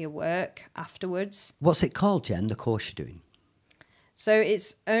in all your work afterwards. What's it called, Jen, the course you're doing? So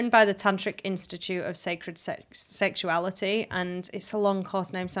it's owned by the Tantric Institute of Sacred Sexuality, and it's a long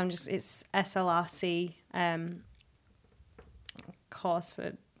course name, so it's SLRC course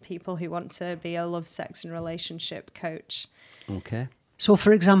for people who want to be a love, sex and relationship coach. Okay. So,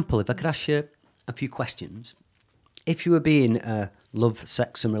 for example, if I could ask you a few questions. If you were being a love,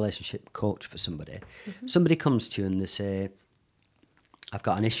 sex and relationship coach for somebody, somebody comes to you and they say, I've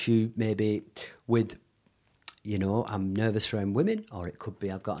got an issue maybe with, you know, I'm nervous around women, or it could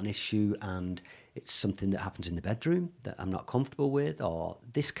be I've got an issue and it's something that happens in the bedroom that I'm not comfortable with, or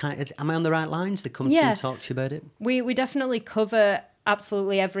this kind of, am I on the right lines? They come to you and talk to you about it? We definitely cover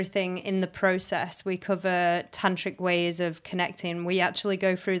absolutely everything in the process. We cover tantric ways of connecting. We actually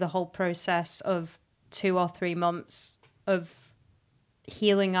go through the whole process of 2 or 3 months of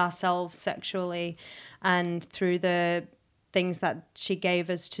healing ourselves sexually, and through the things that she gave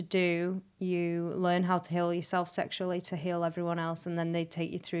us to do, you learn how to heal yourself sexually to heal everyone else, and then they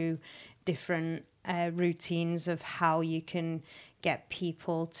take you through different routines of how you can get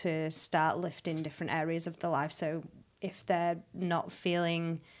people to start lifting different areas of their life. So if they're not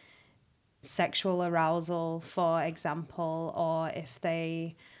feeling sexual arousal, for example, or if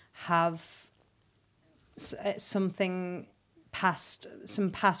they have some past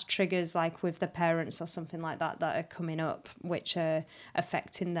triggers, like with the parents or something like that are coming up, which are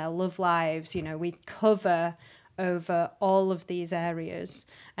affecting their love lives, you know, we cover over all of these areas.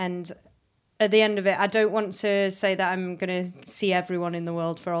 And at the end of it, I don't want to say that I'm going to see everyone in the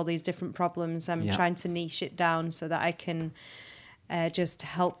world for all these different problems. I'm trying to niche it down so that I can just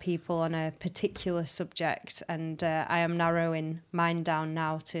help people on a particular subject. And I am narrowing mine down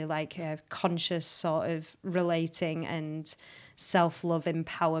now to like a conscious sort of relating and self-love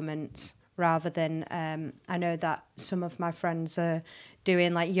empowerment, rather than I know that some of my friends are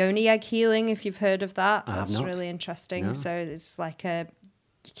doing like yoni egg healing, if you've heard of that. That's really interesting. No. So it's like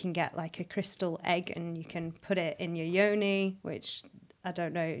you can get like a crystal egg and you can put it in your yoni, which I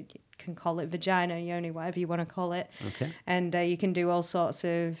don't know, you can call it vagina, yoni, whatever you want to call it. Okay. And you can do all sorts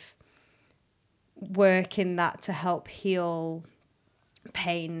of work in that to help heal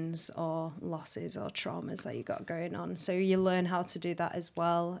pains or losses or traumas that you got going on. So you learn how to do that as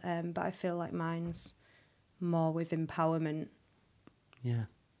well. But I feel like mine's more with empowerment. Yeah.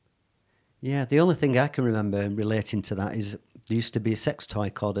 Yeah, the only thing I can remember relating to that is there used to be a sex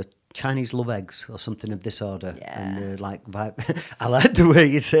toy called a Chinese love eggs or something of this order. Yeah. And like vibe. I like the way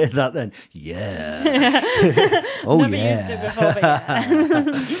you say that then. Yeah. Oh, never yeah. used it before, but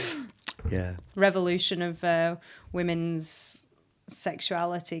yeah. Yeah. Revolution of women's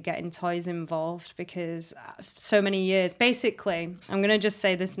sexuality, getting toys involved, because so many years, basically, I'm going to just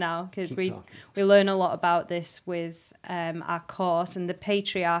say this now, because we learn a lot about this with our course, and the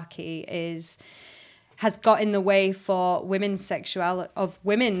patriarchy has got in the way for women's sexuality, of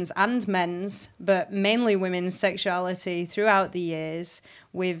women's and men's, but mainly women's sexuality throughout the years.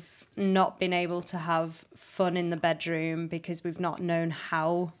 We've not been able to have fun in the bedroom because we've not known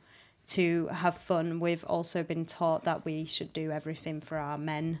how to have fun. We've also been taught that we should do everything for our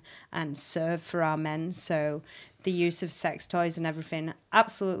men and serve for our men. So the use of sex toys and everything,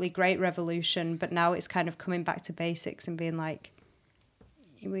 absolutely great revolution, but now it's kind of coming back to basics and being like,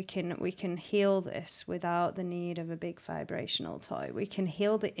 we can heal this without the need of a big vibrational toy. We can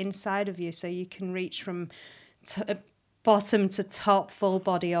heal the inside of you so you can reach from bottom to top full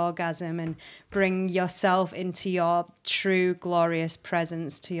body orgasm and bring yourself into your true glorious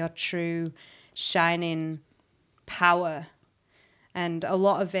presence, to your true shining power. And a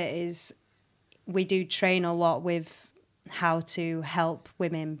lot of it is, we do train a lot with how to help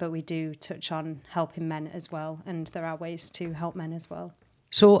women, but we do touch on helping men as well, and there are ways to help men as well.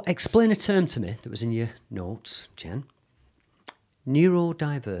 So explain a term to me that was in your notes, Jen.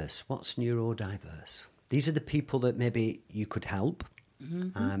 Neurodiverse. What's neurodiverse? These are the people that maybe you could help,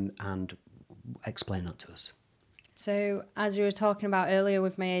 and explain that to us. So, as you were talking about earlier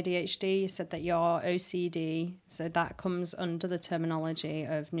with my ADHD, you said that you're OCD, so that comes under the terminology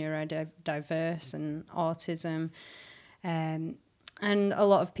of neurodiverse and autism. And a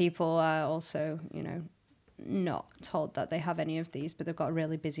lot of people are also, not told that they have any of these, but they've got a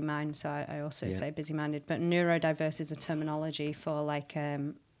really busy mind, so I also say busy-minded. But neurodiverse is a terminology for, like,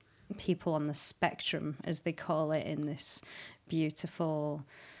 people on the spectrum, as they call it in this beautiful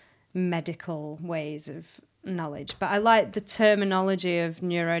medical ways of knowledge. But I like the terminology of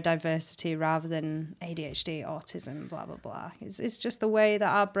neurodiversity rather than ADHD, autism, blah, blah, blah. It's just the way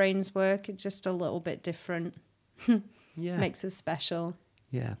that our brains work. It's just a little bit different. Makes us special.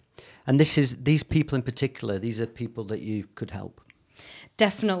 Yeah. And these people in particular, these are people that you could help.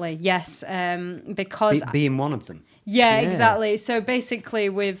 Definitely, yes. Because being one of them. Yeah, exactly. So basically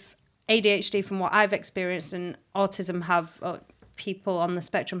with ADHD, from what I've experienced, and autism people on the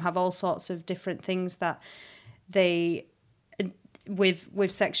spectrum have all sorts of different things that they,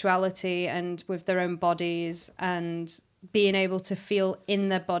 with sexuality and with their own bodies and being able to feel in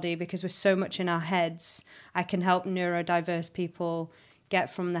their body, because we're so much in our heads. I can help neurodiverse people get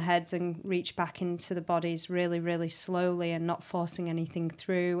from the heads and reach back into the bodies really, really slowly and not forcing anything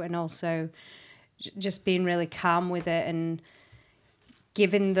through, and also just being really calm with it and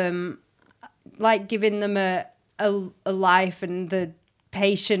giving them a life and the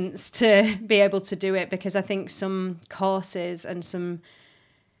patience to be able to do it. Because I think some courses and some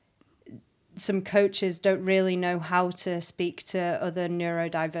coaches don't really know how to speak to other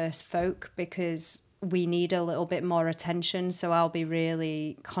neurodiverse folk, because we need a little bit more attention. So I'll be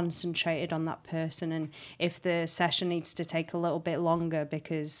really concentrated on that person, and if the session needs to take a little bit longer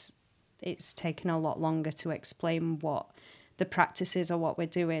because it's taken a lot longer to explain what the practice is or what we're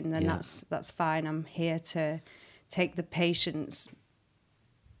doing, then that's fine. I'm here to take the patience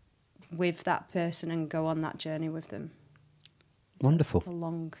with that person and go on that journey with them. Wonderful. That's a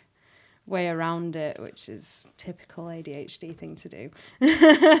long way around it, which is typical ADHD thing to do.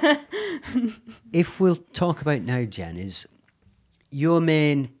 If we'll talk about now, Jen, is your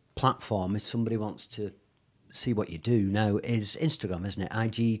main platform, if somebody wants to see what you do now, is Instagram, isn't it?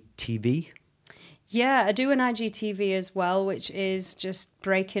 IGTV? Yeah, I do an IGTV as well, which is just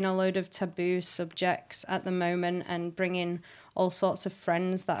breaking a load of taboo subjects at the moment and bringing all sorts of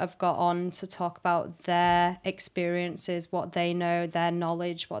friends that I've got on to talk about their experiences, what they know, their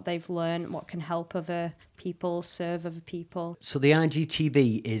knowledge, what they've learned, what can help other people, serve other people. So the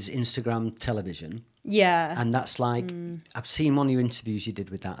IGTV is Instagram television. Yeah. And that's like, I've seen one of your interviews you did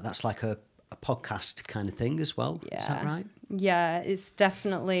with that. That's like a podcast kind of thing as well. Yeah. Is that right? Yeah, it's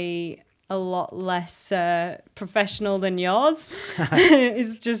definitely a lot less professional than yours.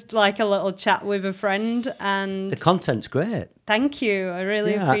 It's just like a little chat with a friend, and the content's great. Thank you. I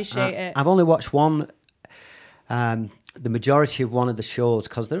really appreciate it. I've only watched one, the majority of one of the shows,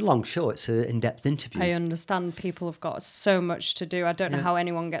 because they're a long show. It's an in-depth interview. I understand people have got so much to do. I don't know how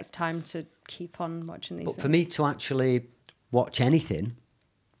anyone gets time to keep on watching these things. But for me to actually watch anything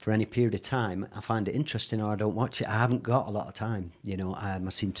for any period of time, I find it interesting, or I don't watch it. I haven't got a lot of time,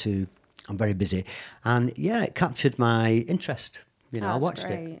 I'm very busy. And it captured my interest. I watched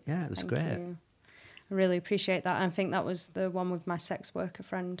it. Yeah, it was great. You. I really appreciate that. And I think that was the one with my sex worker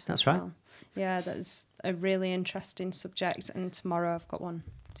friend. That's right. Well. Yeah, that's a really interesting subject. And tomorrow I've got one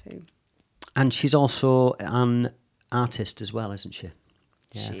too. And she's also an artist as well, isn't she?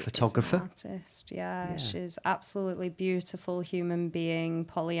 Yeah, she photographer. Is an artist. Yeah, she's absolutely beautiful human being,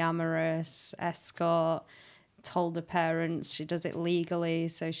 polyamorous, escort. Told her parents she does it legally,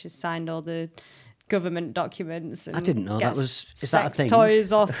 so she's signed all the government documents. And I didn't know that was. Is that a thing? Sex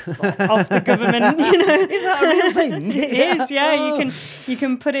toys off the government. Is that a real thing? It is. Yeah, you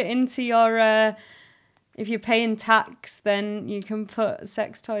can put it into your. If you're paying tax, then you can put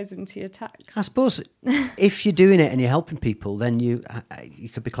sex toys into your tax. I suppose if you're doing it and you're helping people, then you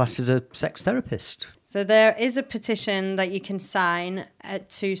could be classed as a sex therapist. So there is a petition that you can sign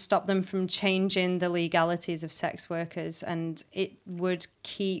to stop them from changing the legalities of sex workers, and it would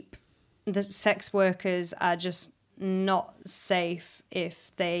keep the sex workers are just not safe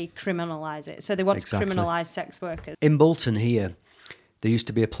if they criminalise it. So they want to criminalise sex workers. In Bolton here, there used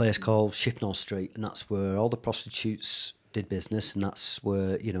to be a place called Shifnal Street, and that's where all the prostitutes did business, and that's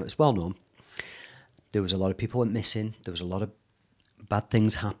where, it's well known. There was a lot of people went missing. There was a lot of bad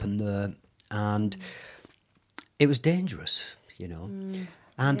things happened there, and it was dangerous,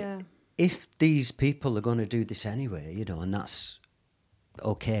 And if these people are going to do this anyway, and that's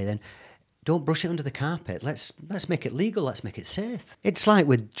okay, then don't brush it under the carpet. Let's make it legal. Let's make it safe. It's like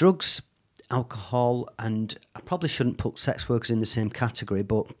with drugs alcohol, and I probably shouldn't put sex workers in the same category,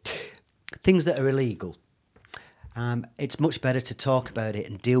 but things that are illegal. It's much better to talk about it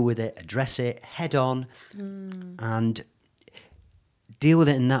and deal with it, address it head on, and deal with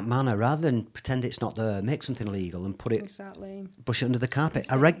it in that manner rather than pretend it's not there. Make something illegal and put it, push it under the carpet.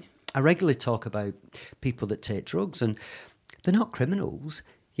 I regularly talk about people that take drugs, and they're not criminals.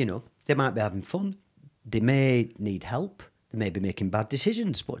 You know, they might be having fun. They may need help. They may be making bad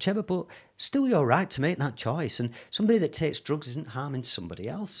decisions, whichever, but still your right to make that choice. And somebody that takes drugs isn't harming somebody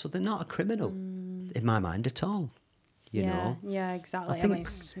else, so they're not a criminal in my mind at all. You know? Yeah, exactly. I mean,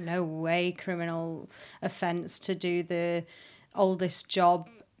 it's no way criminal offence to do the oldest job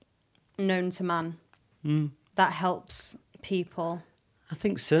known to man. That helps people. I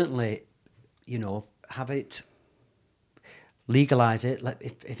think certainly, you know, have it, legalise it.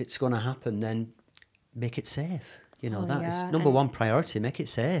 If it's going to happen, then make it safe. You know, that's number one priority. Make it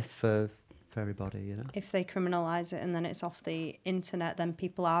safe for everybody, you know. If they criminalise it and then it's off the internet, then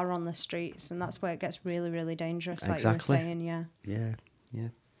people are on the streets, and that's where it gets really, really dangerous, like you were saying, Yeah.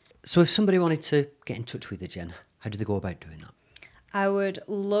 So if somebody wanted to get in touch with you, Jen, how do they go about doing that? I would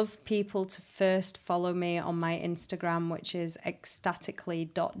love people to first follow me on my Instagram, which is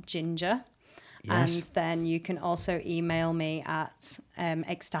ecstatically.ginger. Yes. And then you can also email me at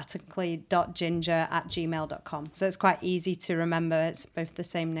ecstatically.ginger@gmail.com. So it's quite easy to remember. It's both the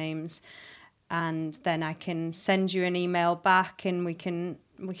same names. And then I can send you an email back, and we can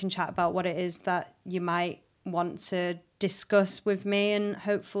chat about what it is that you might want to discuss with me, and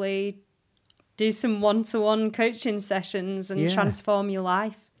hopefully do some one-to-one coaching sessions and transform your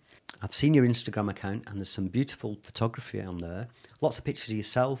life. I've seen your Instagram account, and there's some beautiful photography on there. Lots of pictures of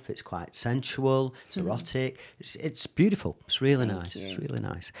yourself. It's quite sensual. It's erotic. It's beautiful. It's really nice. It's really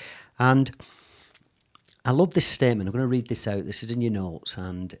nice. And I love this statement. I'm going to read this out. This is in your notes.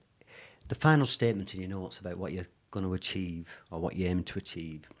 And the final statement in your notes about what you're going to achieve or what you aim to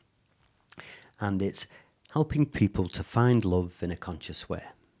achieve. And it's helping people to find love in a conscious way.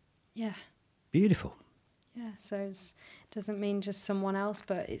 Yeah. Beautiful. Yeah, so it doesn't mean just someone else,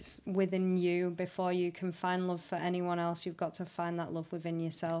 but it's within you. Before you can find love for anyone else, you've got to find that love within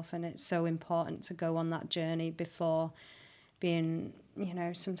yourself. And it's so important to go on that journey before being, you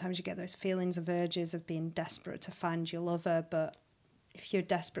know, sometimes you get those feelings of urges of being desperate to find your lover. But if you're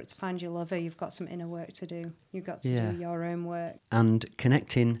desperate to find your lover, you've got some inner work to do. You've got to do your own work. And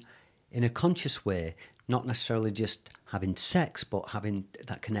connecting in a conscious way, not necessarily just having sex, but having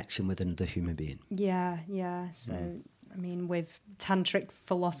that connection with another human being. Yeah. So, I mean, with tantric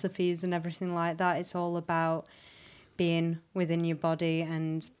philosophies and everything like that, it's all about being within your body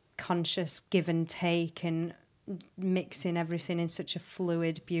and conscious give and take and mixing everything in such a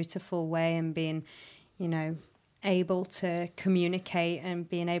fluid, beautiful way, and being, you know, able to communicate and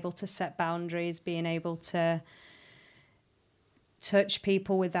being able to set boundaries, being able to touch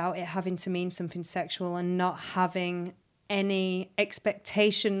people without it having to mean something sexual, and not having any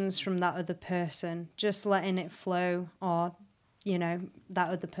expectations from that other person, just letting it flow, or, you know,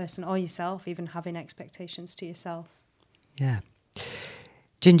 that other person or yourself even having expectations to yourself. Yeah.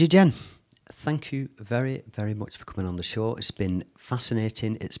 Ginger Jen, thank you very, very much for coming on the show. It's been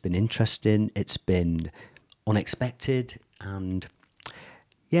fascinating. It's been interesting. It's been unexpected. And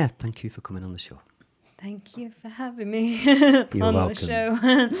yeah, thank you for coming on the show. Thank you for having me on the show.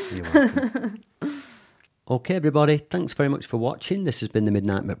 You're welcome. Okay, everybody, thanks very much for watching. This has been the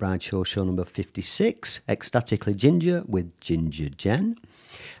Midnight McBride Show, show number 56, Ecstatically Ginger with Ginger Jen.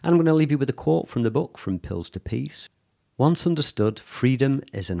 And I'm going to leave you with a quote from the book, From Pills to Peace. Once understood, freedom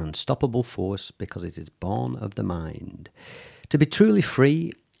is an unstoppable force because it is born of the mind. To be truly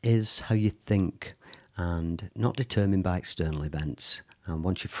free is how you think and not determined by external events. And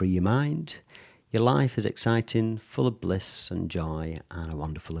once you free your mind, your life is exciting, full of bliss and joy and a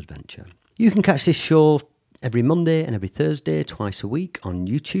wonderful adventure. You can catch this show every Monday and every Thursday, twice a week on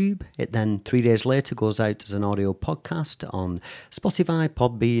YouTube. It then 3 days later goes out as an audio podcast on Spotify,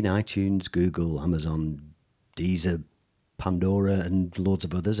 Podbean, iTunes, Google, Amazon, Deezer, Pandora and loads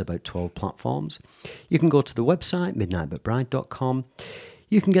of others, about 12 platforms. You can go to the website, midnightmcbride.com.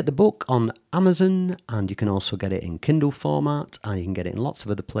 You can get the book on Amazon, and you can also get it in Kindle format, and you can get it in lots of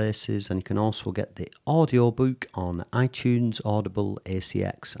other places, and you can also get the audiobook on iTunes, Audible,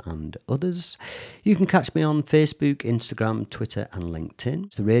 ACX and others. You can catch me on Facebook, Instagram, Twitter and LinkedIn.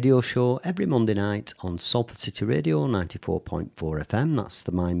 It's the radio show every Monday night on Salford City Radio 94.4 FM. That's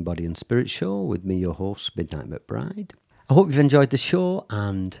the Mind, Body and Spirit show with me, your host, Midnight McBride. I hope you've enjoyed the show,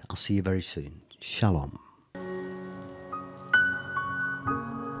 and I'll see you very soon. Shalom.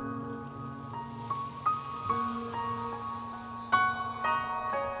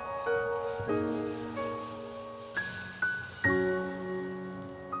 you.